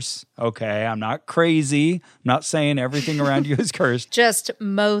curse. Okay, I'm not crazy. I'm not saying everything around you is cursed. Just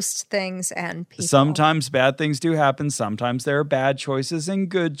most things and people. Sometimes bad things do happen. Sometimes there are bad choices and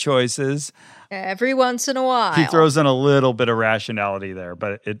good choices. Every once in a while. He throws in a little bit of rationality there,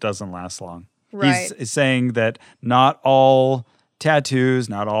 but it doesn't last long. Right. He's saying that not all tattoos,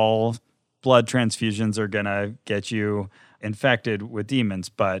 not all blood transfusions are going to get you infected with demons,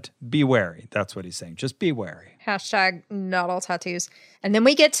 but be wary. That's what he's saying. Just be wary. Hashtag not all tattoos. And then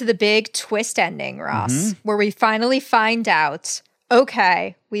we get to the big twist ending, Ross, where we finally find out,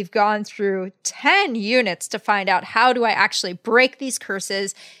 okay, we've gone through 10 units to find out how do I actually break these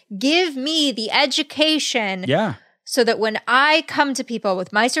curses. Give me the education. Yeah. So that when I come to people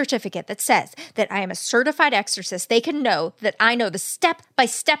with my certificate that says that I am a certified exorcist, they can know that I know the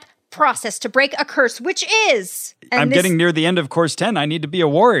step-by-step process to break a curse, which is... I'm getting near the end of course 10. I need to be a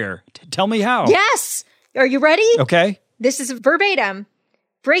warrior. Tell me how. Yes! Are you ready? Okay. This is verbatim.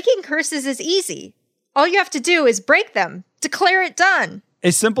 Breaking curses is easy. All you have to do is break them. Declare it done.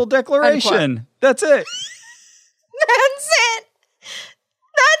 A simple declaration. Unquote. That's it. That's it.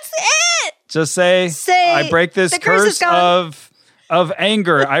 That's it. Just say I break this the curse is curse of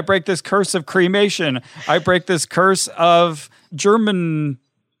anger. I break this curse of cremation. I break this curse of German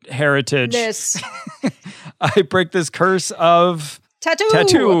heritage. I break this curse of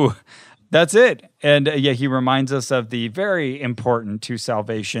tattoo. That's it. And he reminds us of the very important to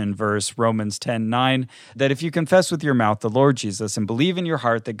salvation verse, Romans 10:9, that if you confess with your mouth the Lord Jesus and believe in your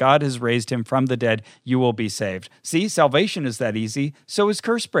heart that God has raised him from the dead, you will be saved. See, salvation is that easy. So is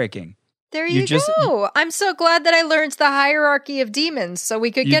curse breaking. There you go. I'm so glad that I learned the hierarchy of demons so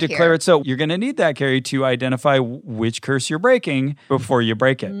we could get here. You declare it so. You're going to need that, Carrie, to identify which curse you're breaking before you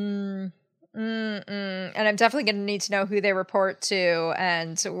break it. And I'm definitely going to need to know who they report to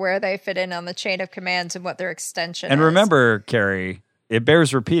and where they fit in on the chain of command and what their extension is. And remember, Carrie, it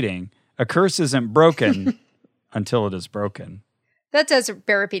bears repeating, a curse isn't broken until it is broken. That does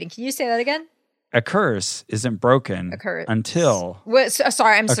bear repeating. Can you say that again? A curse isn't broken until...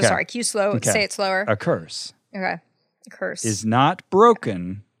 sorry, I'm so sorry. Can you say it slower? A curse. Okay. A curse. Is not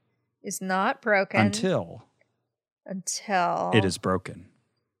broken... until it is broken.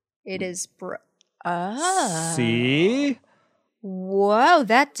 It is See? Whoa,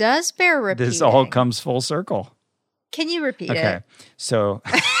 that does bear repeating. This all comes full circle. Can you repeat it? Okay, so...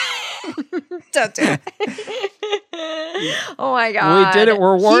 Don't do it. Oh my God. We did it.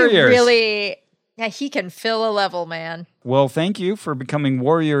 We're warriors. He can fill a level, man. Well, thank you for becoming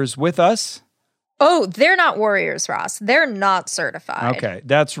warriors with us. Oh, they're not warriors, Ross. They're not certified. Okay,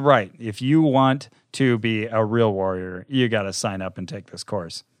 that's right. If you want to be a real warrior, you got to sign up and take this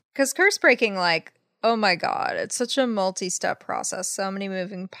course. Because curse breaking, oh my God, it's such a multi-step process. So many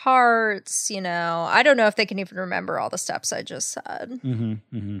moving parts, I don't know if they can even remember all the steps I just said.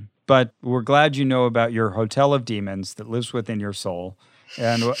 But we're glad you know about your hotel of demons that lives within your soul.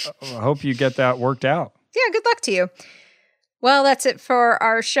 And I hope you get that worked out. Yeah, good luck to you. Well, that's it for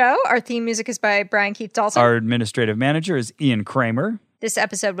our show. Our theme music is by Brian Keith Dalton. Our administrative manager is Ian Kramer. This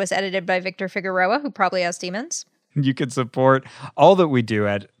episode was edited by Victor Figueroa, who probably has demons. You can support all that we do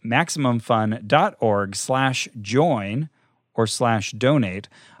at MaximumFun.org/join or /donate.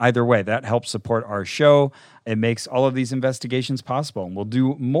 Either way, that helps support our show. It makes all of these investigations possible. And we'll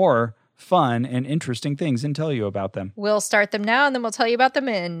do more fun and interesting things and tell you about them. We'll start them now, and then we'll tell you about them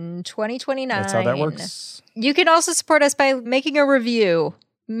in 2029. That's how that works. You can also support us by making a review.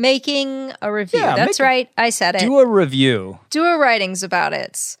 making a review. Yeah, That's right. I said it. Do a review. Do a writings about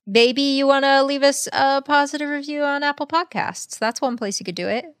it. Maybe you want to leave us a positive review on Apple Podcasts. That's one place you could do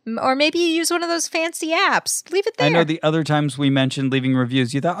it. Or maybe you use one of those fancy apps. Leave it there. I know the other times we mentioned leaving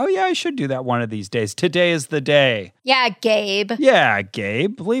reviews, you thought, oh yeah, I should do that one of these days. Today is the day. Yeah, Gabe. Yeah,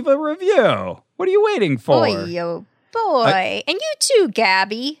 Gabe, leave a review. What are you waiting for? Boy, oh boy. And you too,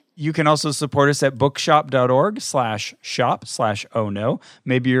 Gabby. You can also support us at bookshop.org/shop/oh no.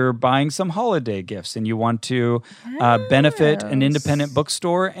 Maybe you're buying some holiday gifts and you want to benefit an independent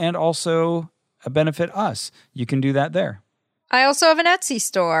bookstore and also benefit us. You can do that there. I also have an Etsy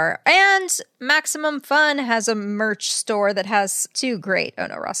store. And Maximum Fun has a merch store that has 2 great Oh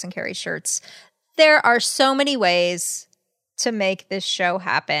No, Ross and Carrie shirts. There are so many ways to make this show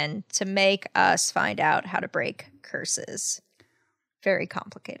happen, to make us find out how to break curses. Very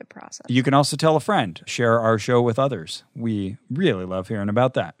complicated process. You can also tell a friend, share our show with others. We really love hearing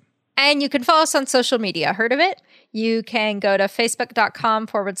about that. And you can follow us on social media. Heard of it? You can go to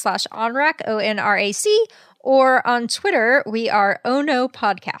facebook.com/onrac, ONRAC, or on Twitter, we are Oh No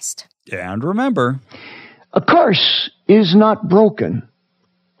Podcast. And remember, a curse is not broken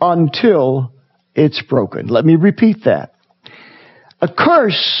until it's broken. Let me repeat that. A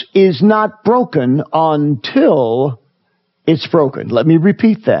curse is not broken until it's broken. Let me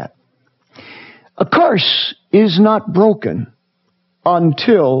repeat that. A curse is not broken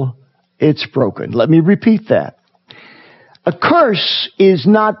until it's broken. Let me repeat that. A curse is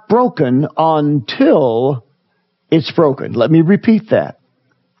not broken until it's broken. Let me repeat that.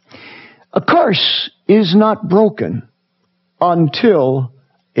 A curse is not broken until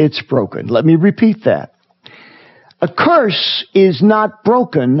it's broken. Let me repeat that. A curse is not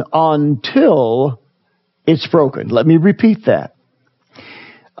broken until it's broken. Let me repeat that.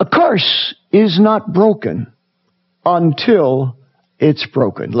 A curse is not broken until it's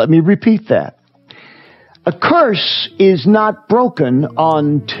broken. Let me repeat that. A curse is not broken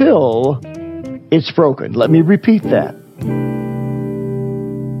until it's broken. Let me repeat that.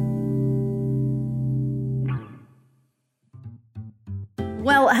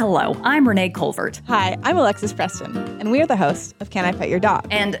 Well, hello, I'm Renee Colvert. Hi, I'm Alexis Preston, and we are the hosts of Can I Pet Your Dog?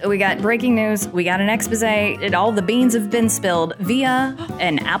 And we got breaking news, we got an expose, and all the beans have been spilled via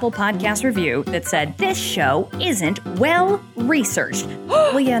an Apple Podcast review that said this show isn't well researched.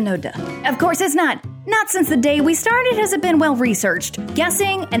 Well, yeah, no duh. Of course it's not. Not since the day we started has it been well researched.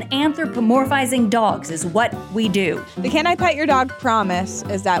 Guessing and anthropomorphizing dogs is what we do. The Can I Pet Your Dog promise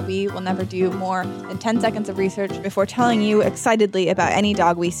is that we will never do more than 10 seconds of research before telling you excitedly about any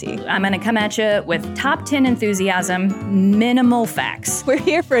dog we see. I'm going to come at you with top 10 enthusiasm, minimal facts. We're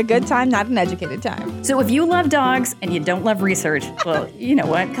here for a good time, not an educated time. So if you love dogs and you don't love research, well, you know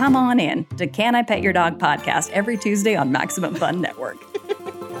what? Come on in to Can I Pet Your Dog podcast every Tuesday on Maximum Fun Network.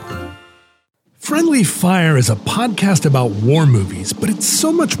 Friendly Fire is a podcast about war movies, but it's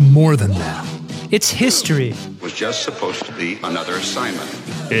so much more than that. It's history. It was just supposed to be another assignment.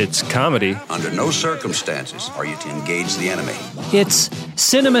 It's comedy. Under no circumstances are you to engage the enemy. It's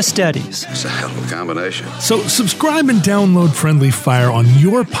cinema studies. It's a hell of a combination. So subscribe and download Friendly Fire on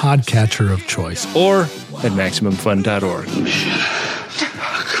your podcatcher of choice. Or at MaximumFun.org. Mission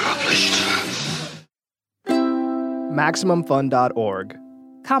accomplished. MaximumFun.org.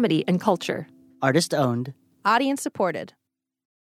 Comedy and culture. Artist owned. Audience supported.